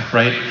that way,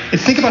 right?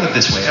 And think about it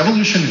this way: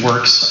 evolution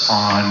works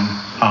on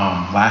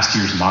last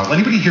year's model.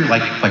 Anybody here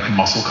like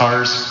muscle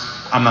cars?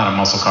 I'm not a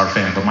muscle car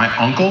fan, but my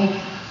uncle,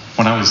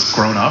 when I was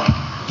grown up,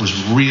 was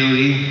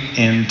really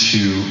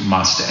into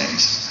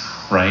Mustangs,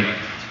 right?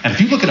 And if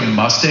you look at a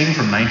Mustang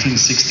from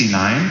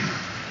 1969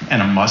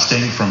 and a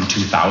Mustang from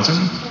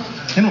 2000,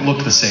 they don't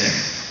look the same,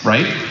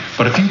 right?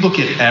 But if you look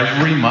at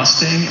every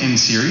Mustang in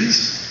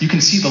series, you can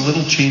see the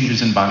little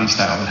changes in body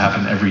style that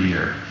happen every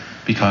year.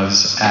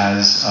 Because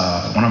as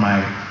one of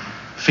my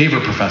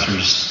favorite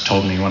professors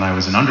told me when I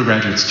was an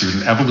undergraduate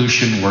student,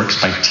 evolution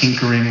works by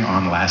tinkering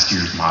on last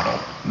year's model.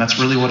 And that's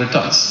really what it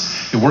does.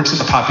 It works at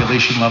the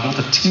population level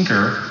to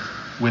tinker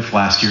with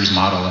last year's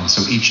model, and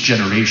so each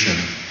generation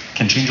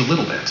can change a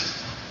little bit,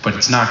 but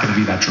it's not going to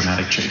be that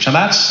dramatic change. And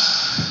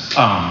that's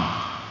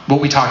what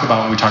we talk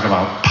about when we talk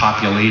about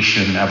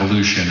population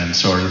evolution and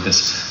sort of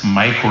this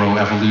micro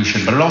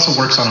evolution, but it also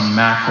works on a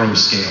macro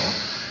scale.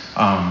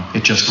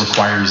 It just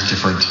requires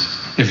different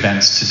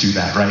events to do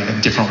that, right?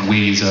 And different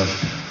ways of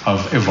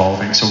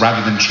evolving. So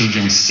rather than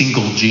changing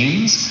single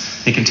genes,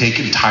 It can take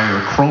entire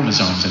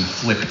chromosomes and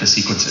flip the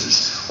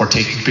sequences, or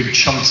take big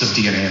chunks of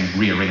DNA and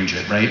rearrange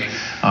it, right?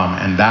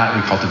 And that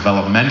we call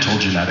developmental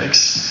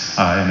genetics,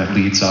 and it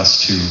leads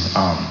us to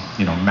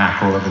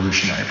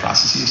macroevolutionary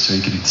processes. So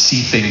you can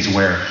see things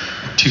where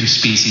two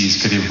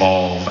species could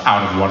evolve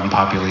out of one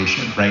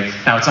population, right?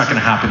 Now, it's not going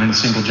to happen in a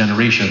single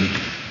generation,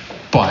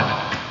 but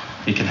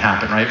it can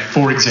happen, right?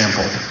 For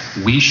example,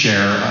 we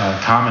share a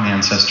common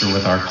ancestor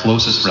with our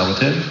closest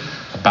relative,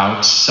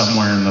 about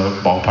somewhere in the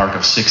ballpark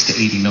of 6 to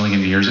 80 million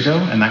years ago,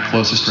 and that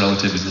closest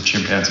relative is the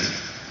chimpanzee.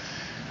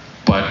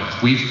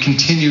 But we've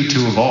continued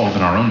to evolve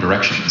in our own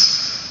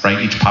directions,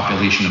 right? Each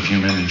population of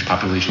human, each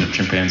population of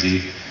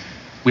chimpanzee,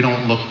 we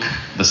don't look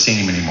the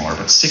same anymore,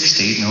 but 6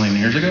 to 8 million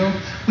years ago,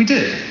 we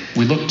did.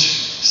 We looked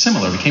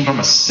similar. We came from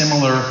a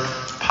similar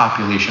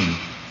population,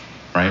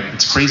 right?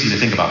 It's crazy to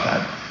think about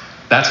that.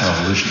 That's how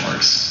evolution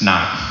works,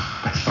 not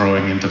by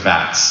throwing into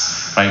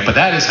vats, right? But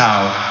that is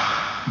how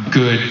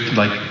good,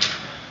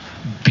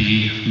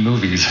 B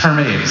movies are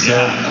made.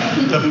 So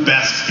the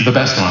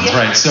best ones,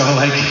 right? So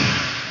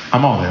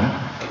I'm all in.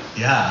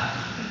 Yeah.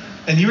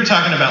 And you were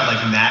talking about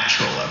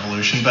natural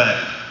evolution, but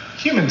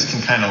humans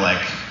can kind of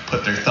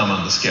put their thumb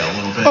on the scale a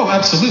little bit. Oh,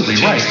 absolutely,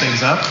 change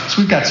things up.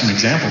 So we've got some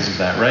examples of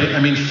that, right? I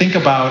mean, think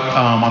about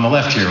on the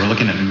left here, we're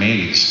looking at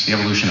maize, the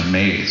evolution of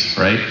maize,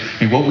 right? I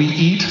mean, what we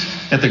eat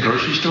at the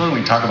grocery store when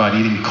we talk about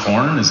eating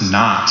corn is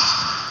not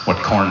what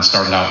corn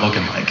started out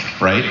looking like,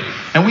 right?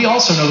 And we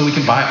also know that we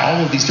can buy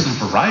all of these different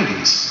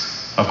varieties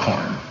of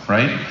corn,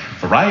 right?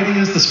 Variety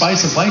is the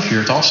spice of life here.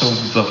 It's also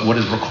what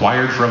is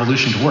required for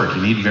evolution to work.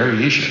 You need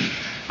variation.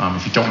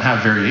 If you don't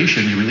have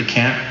variation, you really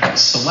can't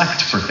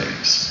select for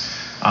things.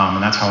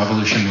 And that's how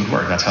evolution would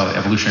work. That's how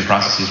evolutionary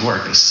processes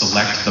work. They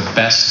select the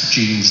best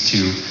genes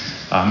to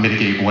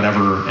mitigate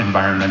whatever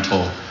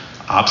environmental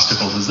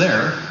obstacle is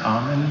there.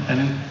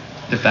 And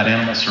if that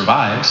animal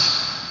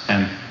survives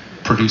and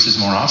produces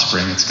more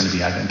offspring, it's going to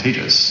be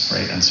advantageous,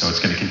 right? And so it's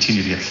going to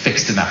continue to get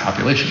fixed in that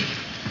population.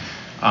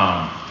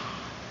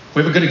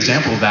 We have a good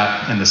example of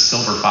that in the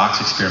silver fox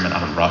experiment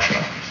out of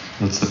Russia.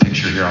 That's the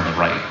picture here on the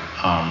right.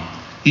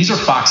 These are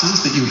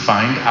foxes that you would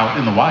find out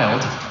in the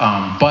wild,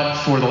 but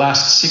for the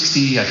last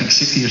 60 or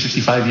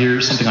 65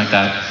 years, something like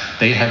that,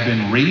 they have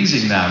been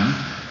raising them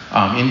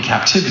in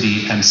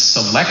captivity and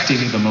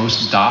selecting the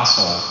most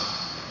docile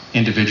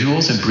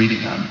individuals and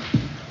breeding them.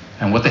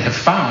 And what they have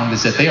found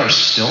is that they are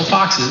still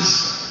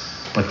foxes,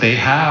 but they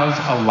have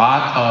a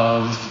lot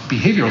of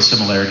behavioral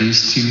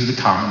similarities to the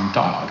common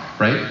dog,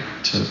 right?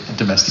 To the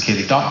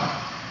domesticated dog.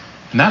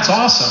 And that's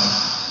awesome.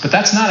 But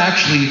that's not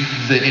actually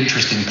the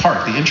interesting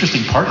part. The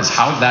interesting part is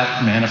how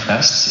that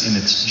manifests in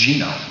its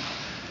genome.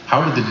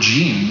 How are the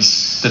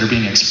genes that are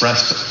being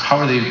expressed, how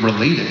are they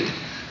related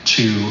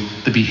to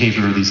the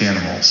behavior of these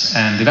animals?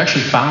 And they've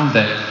actually found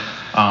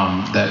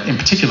that in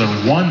particular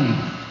one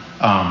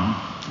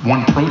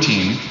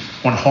protein,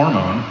 one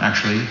hormone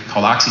actually,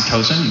 called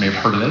oxytocin, you may have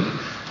heard of it.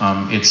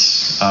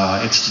 It's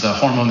the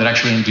hormone that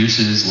actually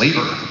induces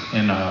labor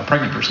in a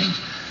pregnant person.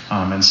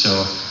 And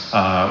so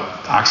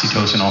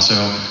oxytocin also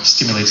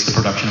stimulates the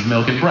production of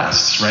milk in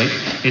breasts, right?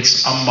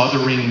 It's a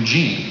mothering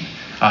gene.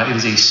 It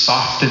is a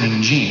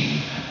softening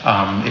gene,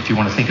 if you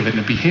want to think of it in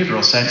a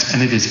behavioral sense,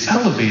 and it is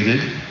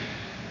elevated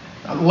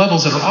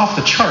levels that are off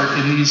the chart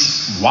in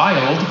these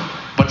wild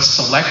but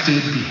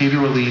selected,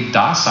 behaviorally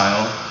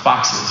docile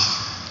foxes.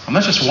 And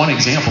that's just one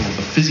example of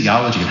the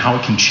physiology and how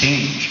it can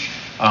change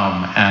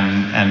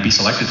and be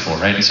selected for,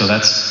 right? And so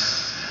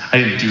I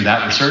didn't do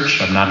that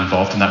research. I'm not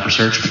involved in that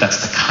research, but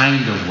that's the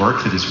kind of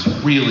work that is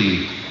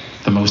really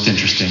the most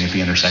interesting at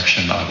the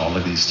intersection of all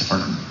of these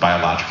different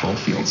biological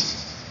fields.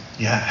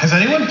 Yeah. Has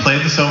anyone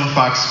played the Silver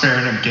Fox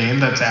experiment game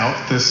that's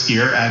out this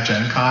year at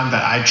Gen Con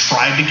that I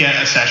tried to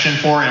get a session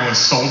for and it was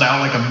sold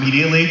out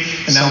immediately?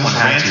 And someone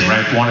had to,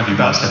 right? One of you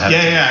must have had to.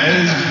 Yeah.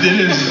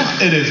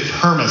 It is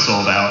perma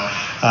sold out.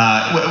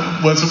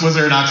 Was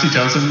there an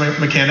oxytocin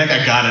mechanic?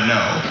 I gotta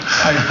know.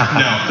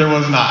 No, there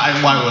was not.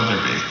 Why would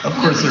there be? Of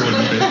course there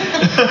wouldn't be.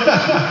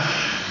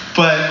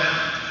 But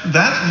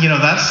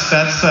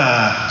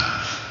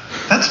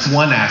that's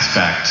one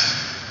aspect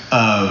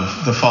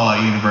of the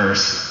Fallout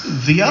universe.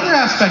 The other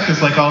aspect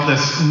is all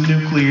this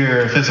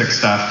nuclear physics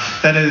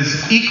stuff that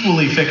is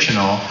equally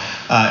fictional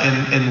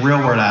in real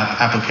world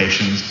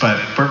applications. But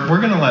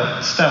we're gonna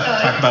let Steph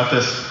talk about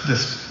this.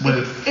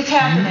 It's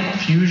happening.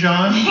 Fusion.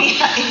 Yeah,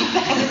 exactly.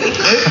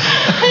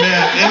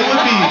 It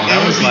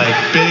would be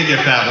big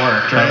if that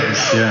worked, right?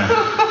 Yeah.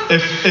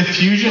 If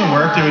fusion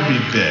worked, it would be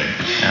big.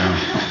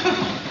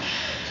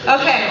 Yeah.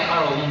 Okay.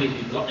 How long have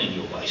you got in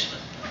your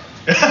basement?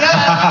 It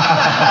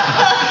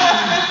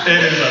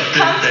is a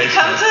big basement.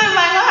 Come to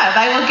my lab.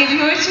 I will give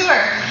you a tour.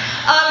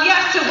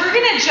 So we're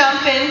going to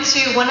jump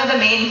into one of the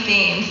main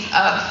themes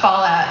of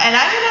Fallout. And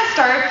I'm going to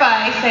start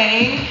by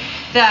saying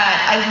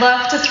that I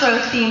love to throw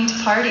themed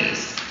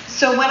parties.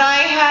 So when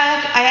I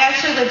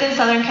actually lived in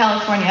Southern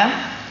California,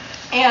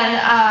 and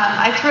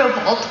I threw a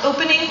vault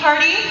opening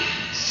party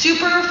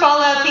super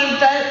Fallout themed.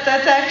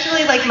 That's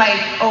actually like my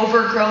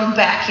overgrown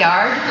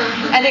backyard,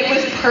 and it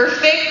was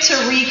perfect to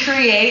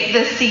recreate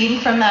the scene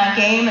from that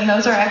game. And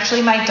those are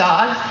actually my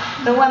dogs.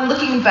 The one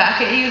looking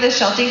back at you, the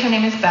Sheltie, her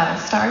name is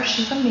Battlestar.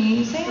 She's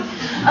amazing.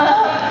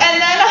 And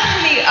then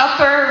on the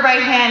upper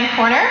right-hand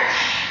corner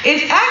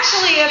is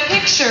actually a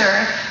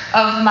picture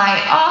of my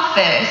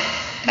office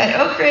at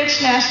Oak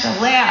Ridge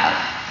National Lab.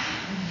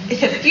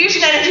 It's a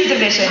fusion energy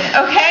division,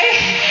 okay?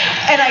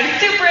 And I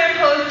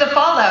superimposed the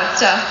Fallout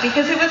stuff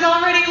because it was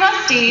already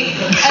rusty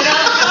and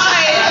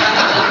outside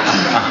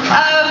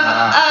of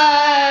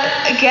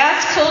a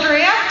gas-cooled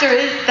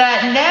reactor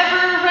that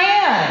never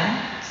ran.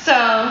 So,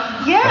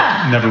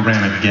 yeah. Never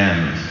ran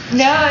again.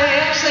 No,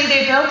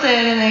 they built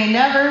it and they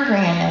never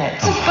ran it.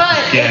 But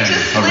again, it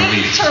just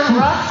lived to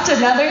rust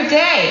another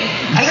day.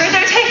 I heard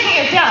they're taking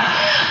it down.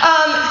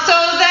 So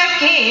that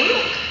game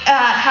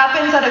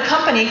happens at a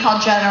company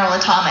called General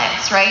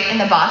Atomics, right, in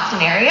the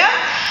Boston area.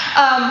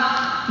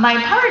 My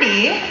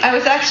party, I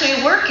was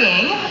actually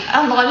working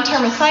on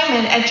long-term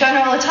assignment at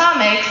General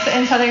Atomics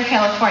in Southern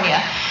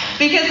California,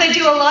 because they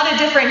do a lot of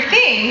different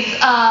things.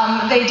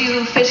 They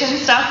do fission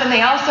stuff, and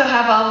they also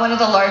have one of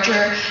the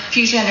larger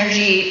fusion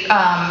energy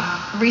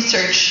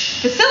research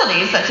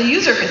facilities. That's a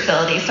user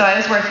facility, so I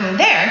was working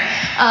there.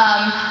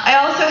 I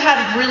also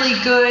had really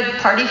good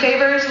party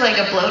favors, like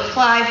a bloat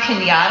fly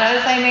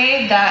pinatas I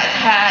made that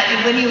had,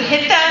 when you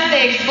hit them,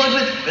 they explode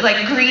with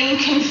like green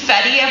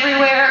confetti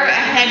everywhere.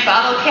 I had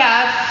bottle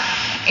caps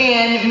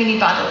and mini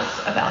bottles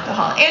of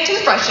alcohol and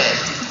toothbrushes.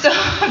 So,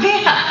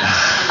 yeah.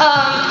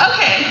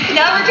 Okay,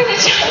 now we're going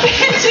to jump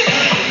into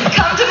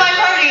come to my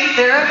parties.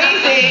 They're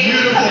amazing.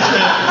 Beautiful.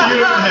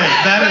 Hey,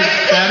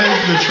 that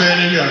is the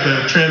training of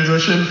the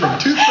transition from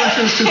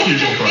toothbrushes to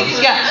fusion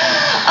cores. Yeah.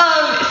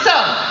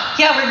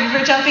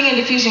 We're jumping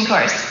into fusion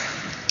cores.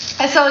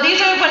 So these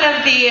are one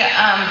of the,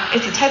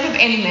 it's a type of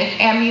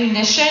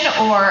ammunition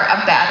or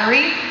a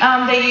battery.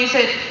 They use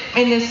it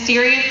in this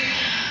series.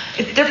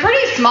 They're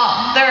pretty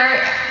small.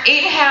 They're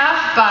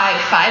 8.5 by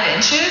 5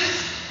 inches.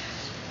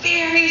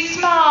 Very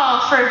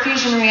small for a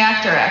fusion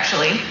reactor,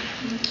 actually.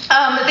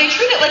 They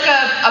treat it like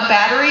a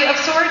battery of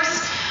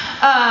sorts.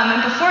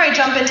 And before I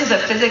jump into the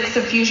physics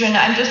of fusion,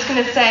 I'm just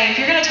going to say, if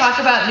you're going to talk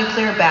about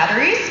nuclear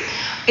batteries,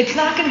 it's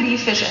not going to be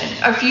fission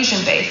or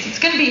fusion-based. It's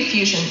going to be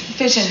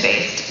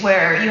fission-based,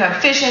 where you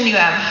have fission, you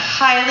have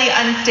highly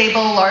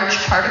unstable large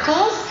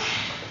particles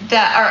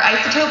that are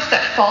isotopes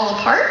that fall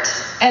apart,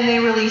 and they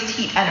release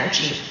heat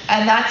energy.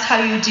 And that's how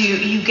you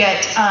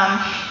get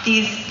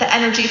the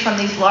energy from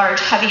these large,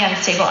 heavy,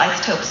 unstable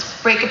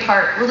isotopes break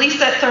apart, release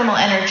that thermal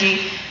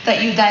energy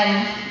that you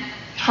then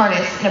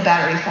harness in a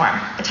battery form,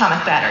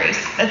 atomic batteries.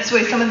 That's the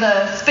way some of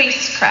the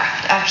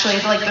spacecraft,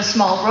 actually, like the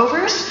small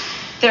rovers,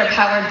 they're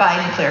powered by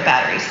nuclear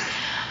batteries.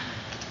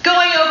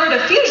 Going over to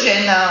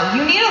fusion, though,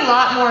 you need a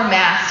lot more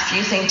mass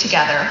fusing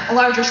together, a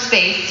larger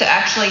space to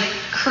actually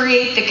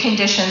create the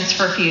conditions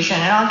for fusion,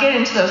 and I'll get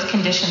into those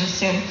conditions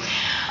soon.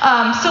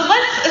 So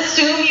let's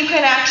assume you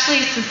can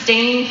actually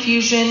sustain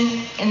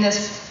fusion in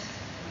this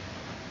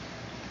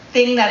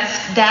thing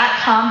that's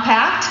that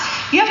compact.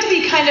 You have to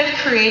be kind of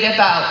creative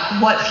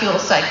about what fuel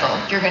cycle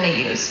you're going to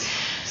use.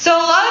 So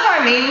a lot of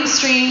our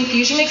mainstream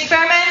fusion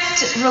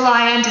experiments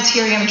rely on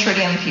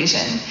deuterium-tritium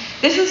fusion.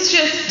 This is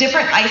just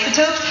different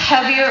isotopes,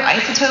 heavier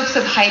isotopes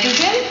of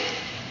hydrogen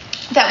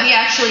that we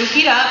actually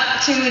heat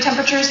up to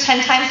temperatures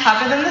 10 times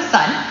hotter than the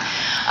sun.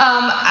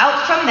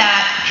 Out from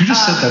that... You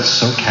just said that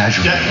so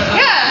casually.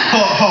 Yeah,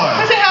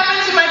 because it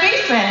happens in my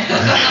basement.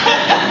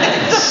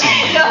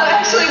 No,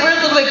 actually, we're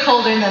a little bit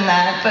colder than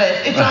that, but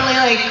it's only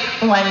like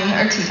 1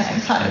 or 2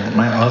 times hotter than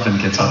my oven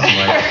gets up to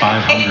like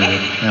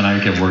 500, and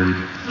I get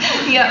worried.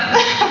 Yep.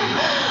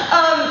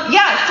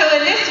 So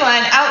in this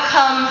one, out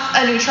comes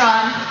a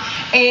neutron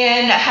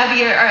and a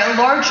heavier or a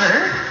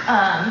larger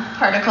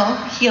particle,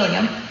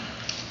 helium.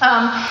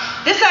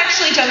 This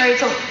actually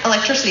generates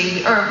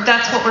electricity, or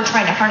that's what we're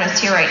trying to harness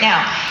here right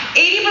now.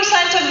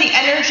 80% of the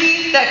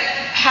energy that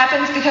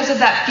happens because of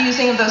that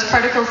fusing of those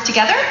particles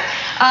together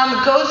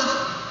goes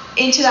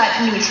into that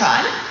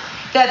neutron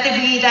that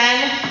we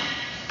then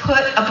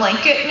put a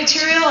blanket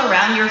material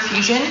around your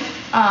fusion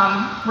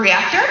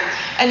reactor,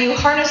 and you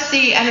harness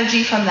the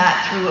energy from that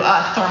through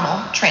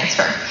thermal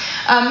transfer.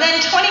 Then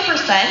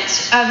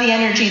 20% of the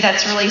energy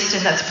that's released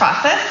in this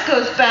process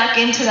goes back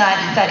into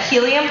that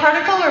helium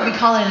particle, or we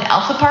call it an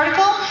alpha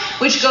particle,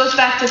 which goes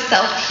back to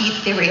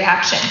self-heat the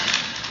reaction.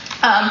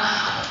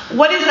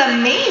 What is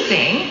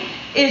amazing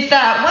is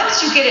that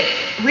once you get it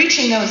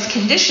reaching those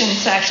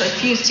conditions to actually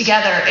fuse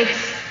together,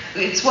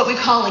 it's what we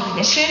call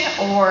ignition,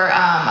 or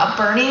a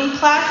burning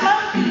plasma,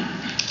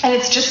 and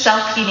it's just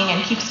self-heating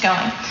and keeps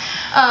going.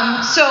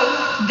 So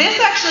this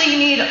actually you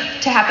need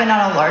to happen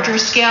on a larger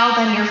scale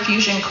than your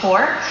fusion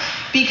core,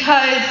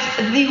 because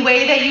the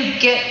way that you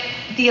get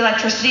the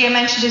electricity I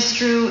mentioned is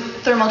through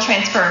thermal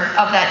transfer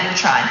of that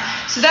neutron.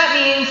 So that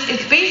means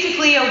it's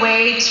basically a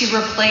way to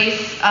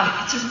replace,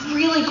 it's a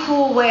really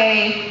cool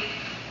way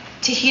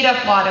to heat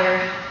up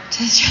water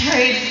to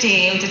generate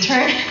steam, to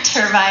turn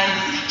turbines,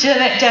 to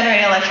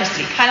generate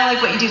electricity, kind of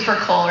like what you do for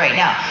coal right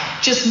now,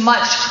 just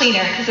much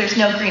cleaner because there's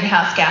no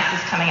greenhouse gases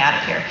coming out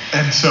of here.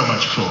 And so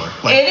much cooler.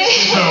 Like, It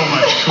is. so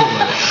much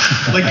cooler.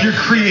 Like you're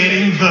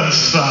creating the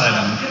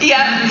sun.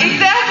 Yeah,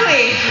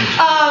 exactly.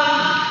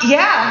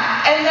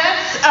 And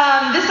that's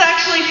this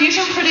actually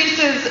fusion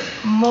produces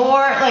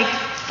more, like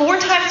 4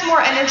 times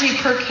more energy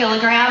per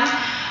kilogram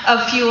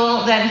of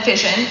fuel than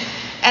fission,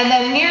 and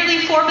then nearly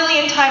 4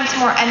 billion times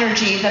more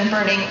energy than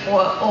burning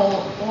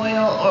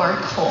oil or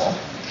coal.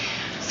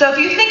 So if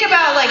you think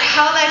about like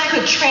how that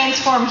could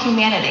transform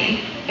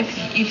humanity,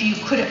 if you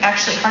could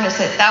actually harness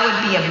it, that would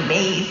be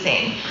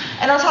amazing.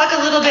 And I'll talk a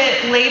little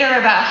bit later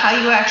about how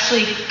you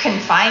actually can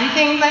find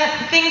things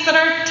that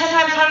are 10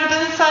 times hotter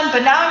than the sun.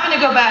 But now I'm going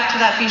to go back to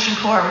that fusion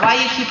core,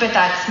 why you keep it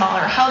that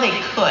smaller, how they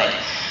could.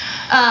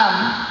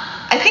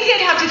 I think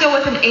they'd have to go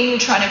with an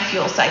aneutronic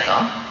fuel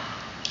cycle.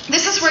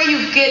 This is where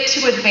you get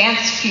to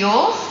advanced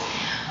fuels,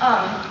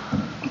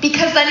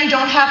 because then you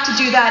don't have to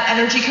do that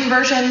energy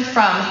conversion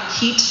from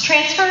heat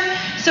transfer.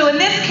 So in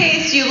this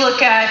case, you look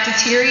at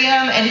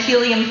deuterium and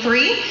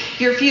helium-3.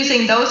 You're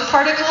fusing those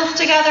particles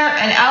together,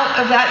 and out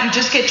of that, you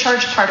just get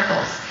charged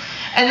particles.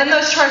 And then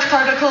those charged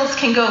particles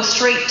can go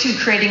straight to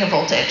creating a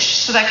voltage.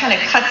 So that kind of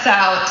cuts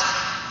out,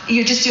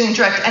 you're just doing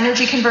direct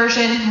energy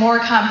conversion, more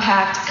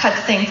compact,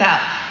 cuts things out.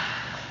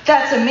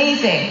 That's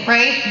amazing,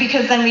 right?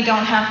 Because then we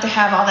don't have to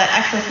have all that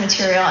excess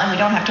material, and we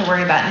don't have to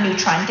worry about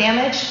neutron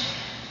damage.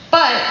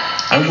 But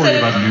I worry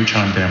about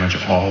neutron damage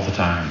all the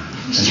time.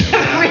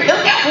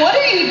 Really? What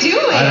are you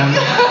doing?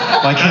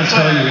 I can't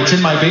tell you. It's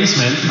in my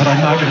basement, but I'm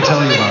not going to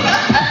tell you about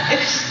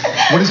it.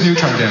 What is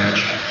neutron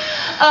damage?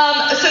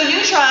 So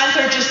neutrons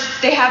are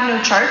they have no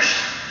charge.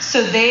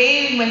 So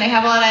when they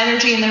have a lot of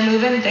energy and they're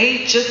moving,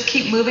 they just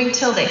keep moving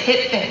till they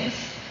hit things.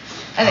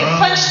 And they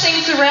punch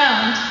things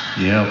around.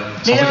 Yeah,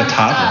 sounds like a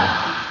toddler.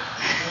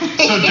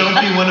 So don't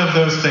be one of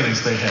those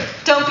things they hit.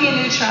 Don't be a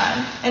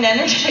neutron, an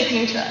energetic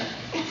neutron.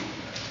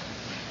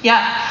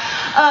 Yeah.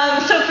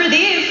 So for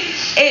these,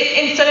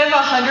 instead of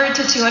 100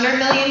 to 200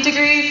 million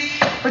degrees,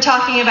 we're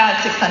talking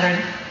about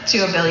 600 to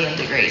a billion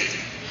degrees.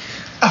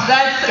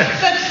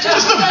 That's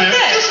just a bit,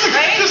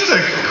 right? Just a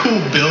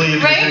cool billion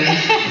right?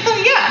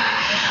 degrees. Yeah.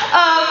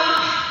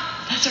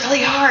 That's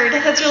really hard.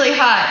 That's really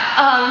hot.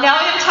 Now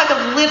I'm going to talk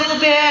a little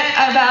bit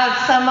about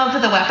some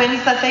of the weapons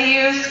that they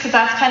use, because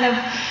that's kind of,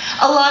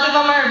 a lot of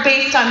them are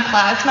based on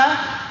plasma,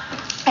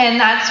 and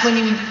that's when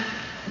you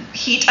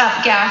heat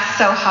up gas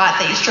so hot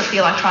that you strip the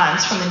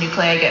electrons from the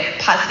nuclei, get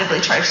positively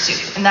charged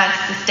soup, and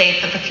that's the state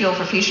that the fuel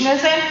for fusion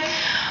is in.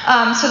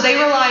 So they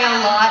rely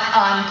a lot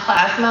on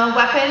plasma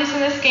weapons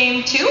in this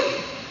game too.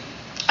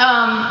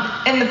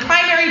 And the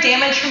primary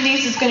damage from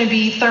these is going to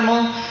be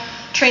thermal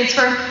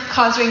transfer,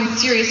 causing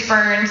serious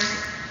burns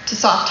to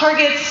soft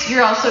targets.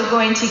 You're also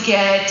going to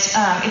get,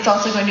 it's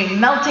also going to be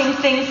melting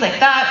things like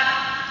that.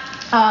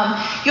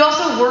 You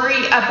also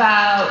worry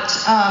about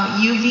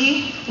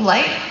UV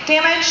light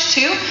damage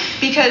too,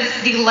 because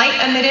the light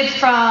emitted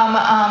from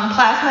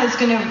plasma is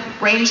going to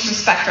range the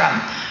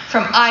spectrum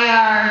from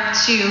IR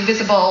to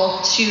visible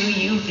to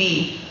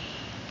UV.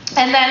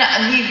 And then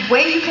the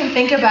way you can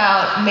think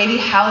about maybe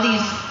how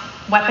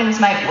these weapons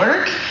might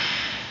work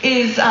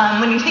is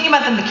when you think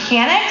about the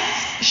mechanics,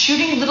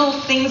 shooting little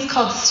things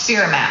called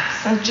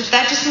spheromaps. And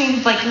that just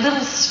means like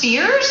little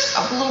spheres,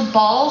 little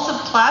balls of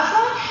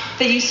plasma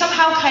that you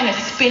somehow kind of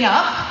spin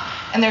up,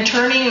 and they're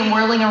turning and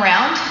whirling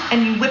around,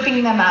 and you're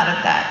whipping them out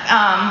of that.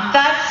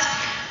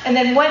 And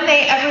then when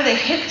they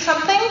hit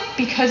something,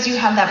 because you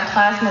have that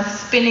plasma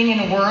spinning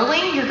and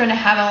whirling, you're going to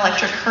have an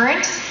electric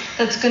current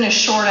that's going to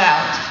short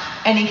out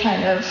any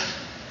kind of,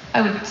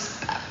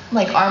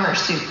 like armor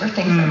suit or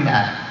things like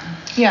that.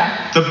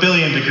 Yeah. The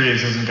billion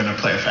degrees isn't going to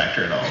play a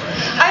factor at all, right?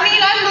 I mean,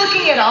 I'm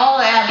looking at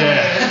all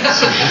avenues.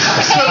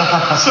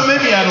 Yeah. So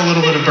maybe add a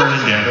little bit of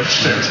burning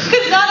damage too.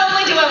 Because not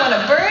only do I want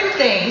to burn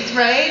things,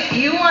 right?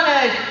 You want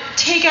to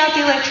take out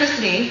the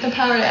electricity, the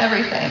power to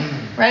everything,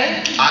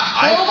 right?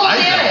 Global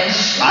damage.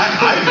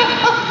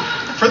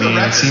 For the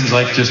record, it seems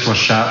like just a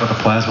shot with a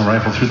plasma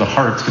rifle through the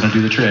heart's going to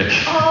do the trick.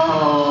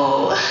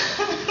 Oh.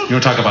 You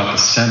want to talk about the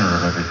center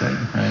of everything,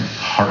 right?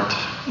 Heart.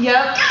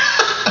 Yep.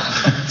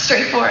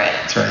 Straight for it.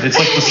 That's right. It's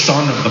like the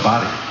sun of the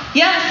body.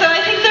 Yeah, so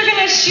I think they're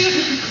going to shoot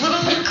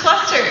little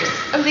clusters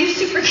of these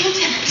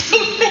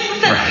superconducting things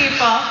at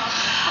people.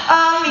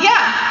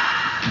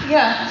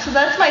 Yeah, so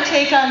that's my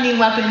take on the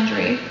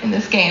weaponry in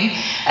this game.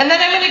 And then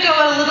I'm going to go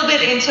a little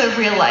bit into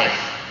real life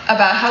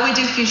about how we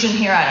do fusion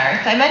here on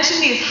Earth. I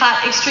mentioned these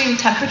hot extreme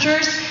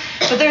temperatures,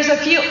 but there's a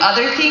few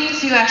other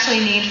things you actually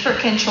need for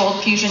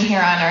controlled fusion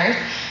here on Earth.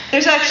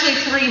 There's actually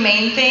 3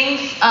 main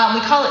things.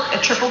 We call it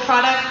a triple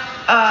product,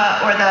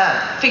 or the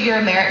figure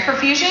of merit for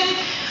fusion.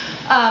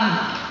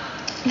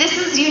 This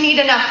is, you need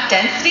enough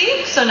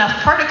density, so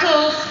enough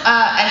particles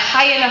at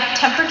high enough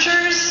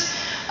temperatures.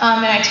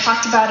 And I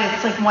talked about it,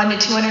 it's like 1 to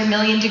 200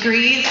 million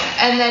degrees.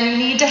 And then you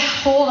need to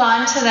hold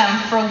on to them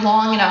for a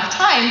long enough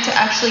time to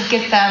actually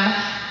get them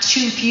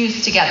to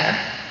fuse together.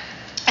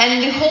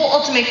 And the whole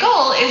ultimate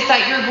goal is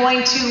that you're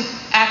going to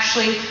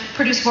actually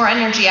produce more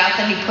energy out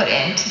than you put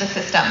into the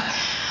system.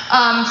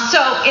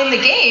 So in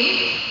the game,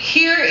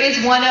 here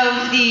is one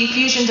of the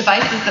fusion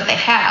devices that they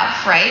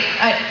have, right?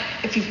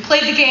 If you've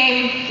played the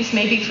game, this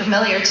may be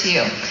familiar to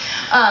you.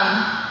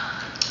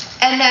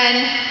 And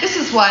then this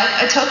is what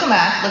a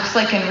tokamak looks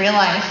like in real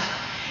life.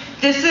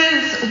 This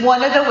is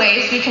one of the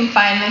ways we can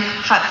find the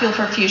hot field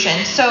for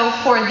fusion. So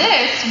for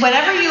this,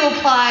 whenever you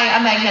apply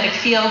a magnetic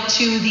field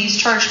to these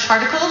charged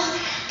particles,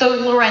 the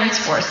Lorentz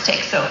force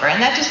takes over.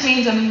 And that just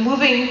means a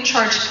moving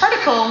charged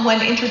particle,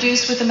 when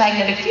introduced with a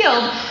magnetic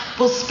field,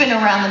 will spin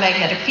around the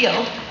magnetic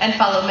field and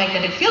follow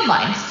magnetic field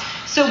lines.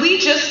 So we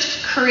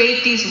just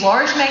create these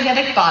large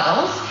magnetic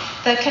bottles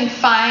that can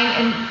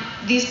find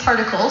these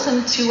particles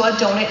into a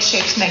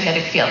donut-shaped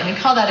magnetic field. And we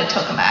call that a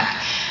tokamak.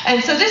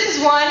 And so this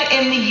is one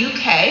in the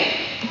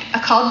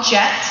UK called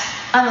JET.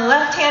 On the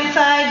left-hand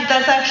side,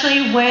 that's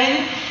actually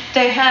when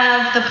they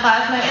have the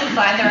plasma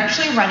inside. They're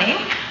actually running.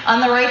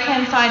 On the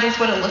right-hand side is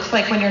what it looks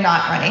like when you're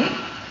not running.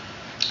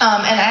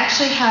 And I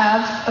actually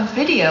have a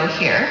video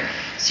here,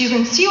 so you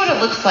can see what it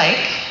looks like.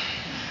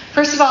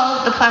 First of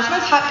all, the plasma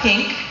is hot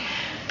pink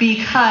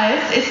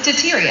because it's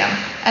deuterium,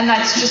 and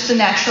that's just the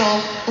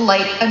natural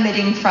light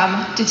emitting from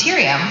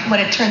deuterium when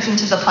it turns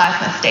into the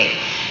plasma state.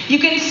 You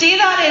can see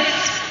that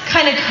it's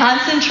kind of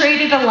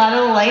concentrated a lot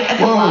of the light at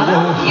the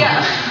bottom. Whoa.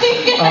 Yeah.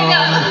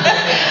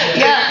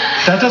 Yeah.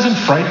 That doesn't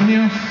frighten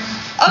you?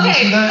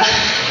 Okay. You that?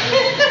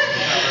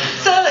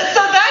 So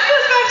that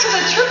goes back to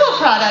the triple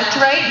product,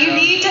 right? You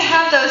need to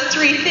have those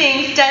three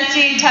things,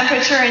 density,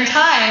 temperature, and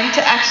time,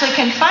 to actually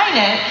confine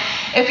it.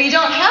 If you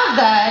don't have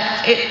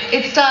that,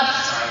 it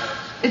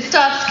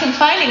stops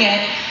confining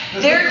it.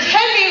 There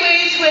can be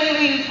ways when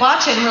we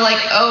watch it and we're like,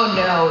 oh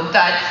no,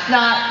 that's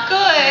not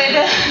good.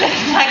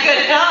 That's not good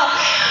at all.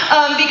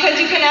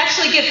 Because you can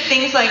actually get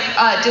things like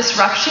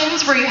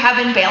disruptions where you have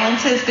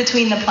imbalances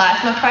between the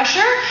plasma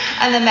pressure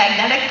and the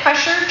magnetic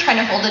pressure trying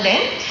to hold it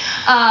in.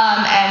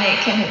 And it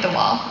can hit the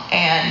wall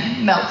and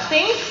melt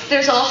things.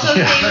 There's also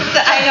things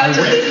that, I know,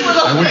 just these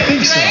little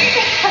things, right?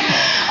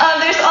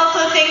 There's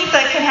also things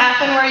that can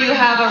happen where you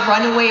have a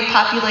runaway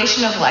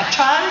population of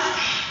electrons.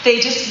 They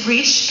just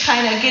reach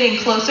kind of getting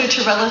closer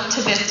to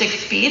relativistic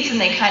speeds, and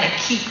they kind of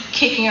keep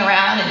kicking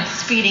around and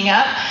speeding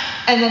up.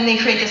 And then they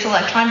create this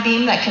electron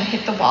beam that can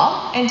hit the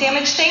wall and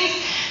damage things.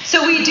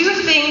 So we do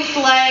things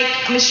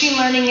like machine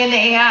learning and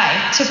AI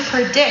to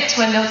predict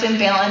when those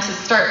imbalances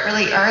start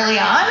really early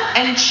on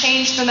and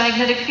change the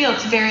magnetic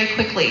fields very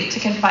quickly to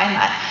confine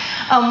that.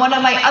 One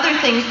of my other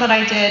things that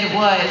I did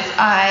was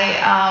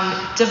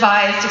I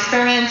devised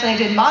experiments and I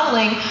did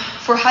modeling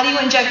for how do you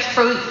inject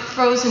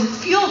frozen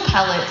fuel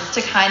pellets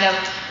to kind of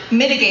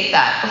mitigate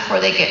that before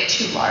they get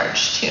too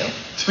large too.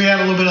 So we add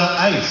a little bit of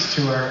ice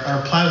to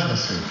our plasma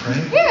soup,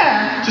 right?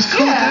 Yeah. Just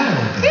cool it down a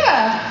little bit.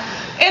 Yeah.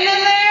 And then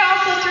they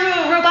also threw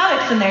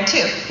robotics in there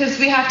too, because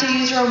we have to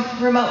use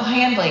remote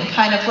handling,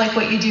 kind of like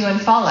what you do in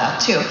Fallout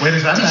too. Wait,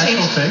 is that an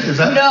actual thing? Is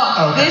that? No,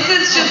 okay. This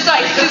is just I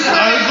I superimposed. was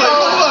like,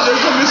 hold on,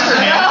 there's a Mr.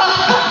 Hand.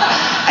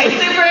 I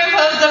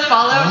superimposed the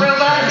Fallout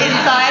robot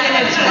inside,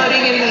 and it's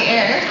floating in the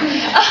air.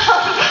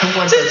 I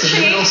want that to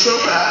be real so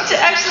bad. To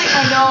actually,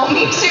 I know,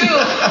 me too.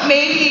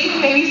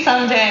 Maybe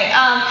someday.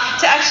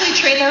 To actually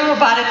train their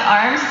robotic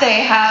arms, they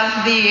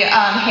have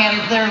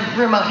their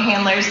remote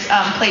handlers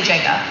play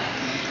Jenga,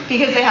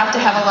 because they have to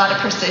have a lot of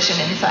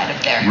precision inside of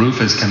there.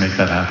 Rufus can make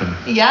that happen.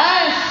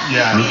 Yes.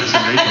 Yeah. Rufus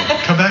and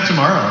Rachel. Come back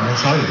tomorrow and I'll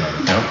tell you about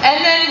it. Yep.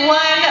 And then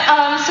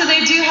so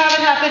they do have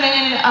it happen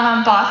in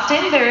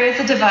Boston. There is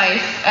a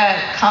device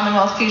at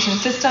Commonwealth Fusion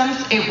Systems.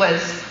 It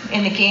was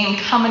in the game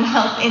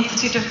Commonwealth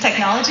Institute of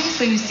Technology,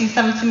 so you see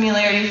some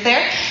similarities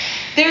there.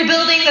 They're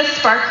building the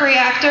Spark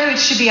reactor, which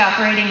should be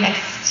operating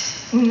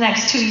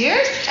next 2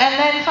 years, and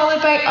then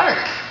followed by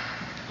ARC.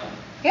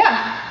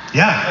 Yeah.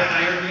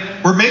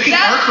 Yeah. We're making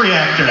arc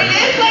reactors. It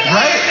is like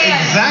right? Iron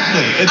Man.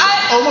 Exactly. It's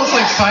almost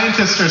like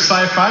scientists or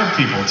sci-fi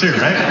people too,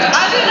 right?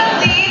 I'm gonna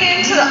lean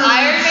into the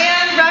Iron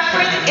Man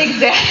reference.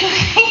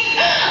 Exactly.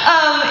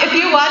 If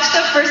you watch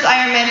the first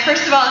Iron Man,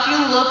 first of all, if you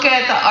look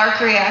at the arc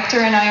reactor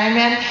in Iron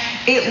Man,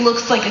 it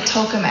looks like a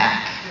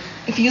tokamak.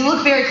 If you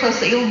look very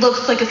closely, it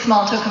looks like a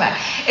small tokamak.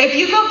 If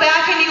you go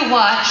back and you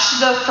watch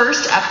the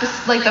first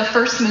episode, like the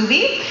first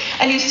movie,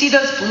 and you see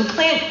those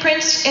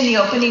blueprints in the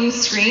opening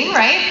screen,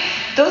 right?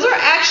 Those are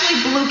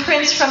actually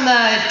blueprints from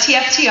the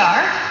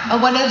TFTR,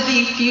 one of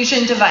the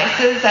fusion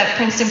devices at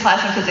Princeton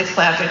Plasma Physics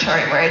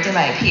Laboratory, where I did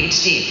my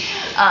PhD.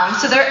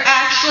 So they're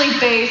actually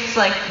based,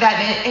 like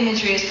that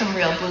imagery is from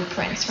real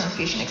blueprints from a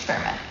fusion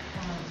experiment.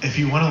 If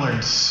you want to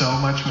learn so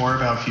much more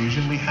about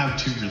fusion, we have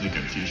 2 really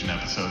good fusion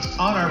episodes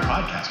on our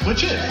podcast,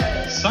 which is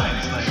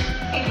Science Night.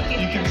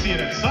 You can see it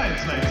at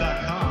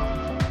sciencenight.com.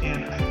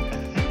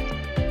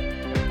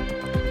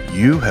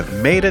 You have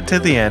made it to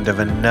the end of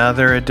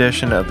another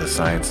edition of the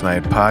Science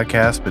Night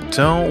podcast, but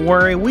don't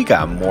worry, we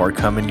got more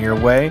coming your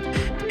way,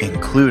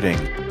 including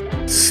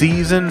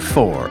Season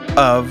 4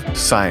 of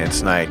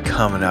Science Night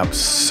coming up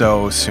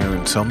so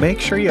soon. So make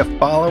sure you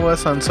follow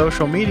us on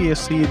social media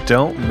so you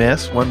don't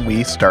miss when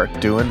we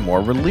start doing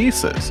more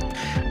releases.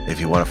 If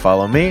you want to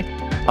follow me,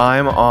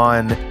 I'm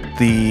on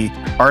the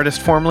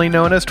artist formerly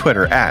known as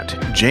Twitter at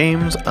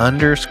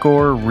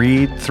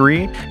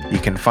James_Reed3. You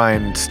can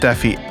find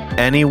Steffi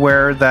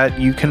anywhere that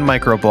you can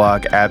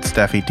microblog at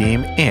Steffi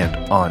Deem and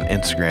on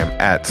Instagram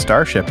at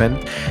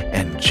Starshippin'.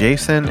 And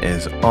Jason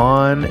is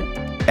on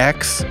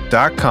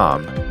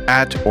x.com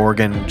at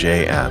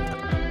OregonJM.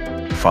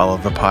 Follow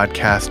the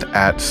podcast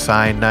at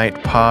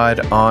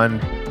SciNightPod on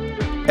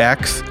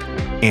X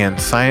and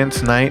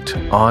Science Night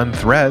on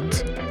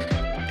Threads.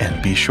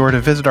 And be sure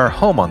to visit our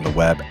home on the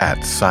web at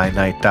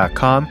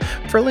SciNight.com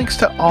for links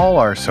to all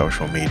our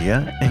social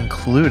media,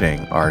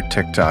 including our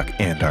TikTok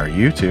and our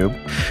YouTube.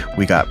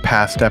 We got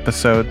past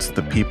episodes,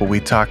 the people we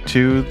talk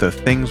to, the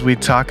things we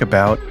talk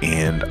about,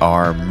 and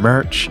our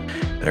merch.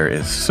 There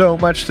is so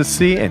much to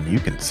see, and you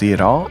can see it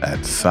all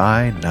at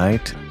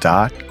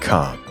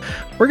SciNight.com.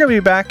 We're going to be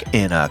back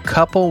in a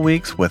couple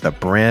weeks with a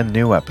brand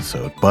new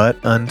episode, but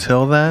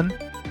until then,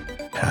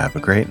 have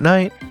a great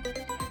night.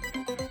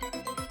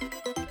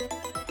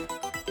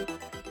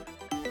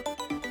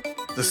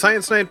 The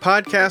Science Night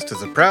Podcast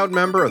is a proud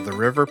member of the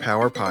River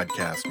Power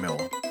Podcast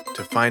Mill.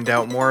 To find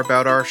out more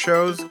about our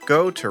shows,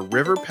 go to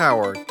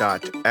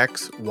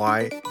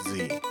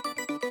riverpower.xyz.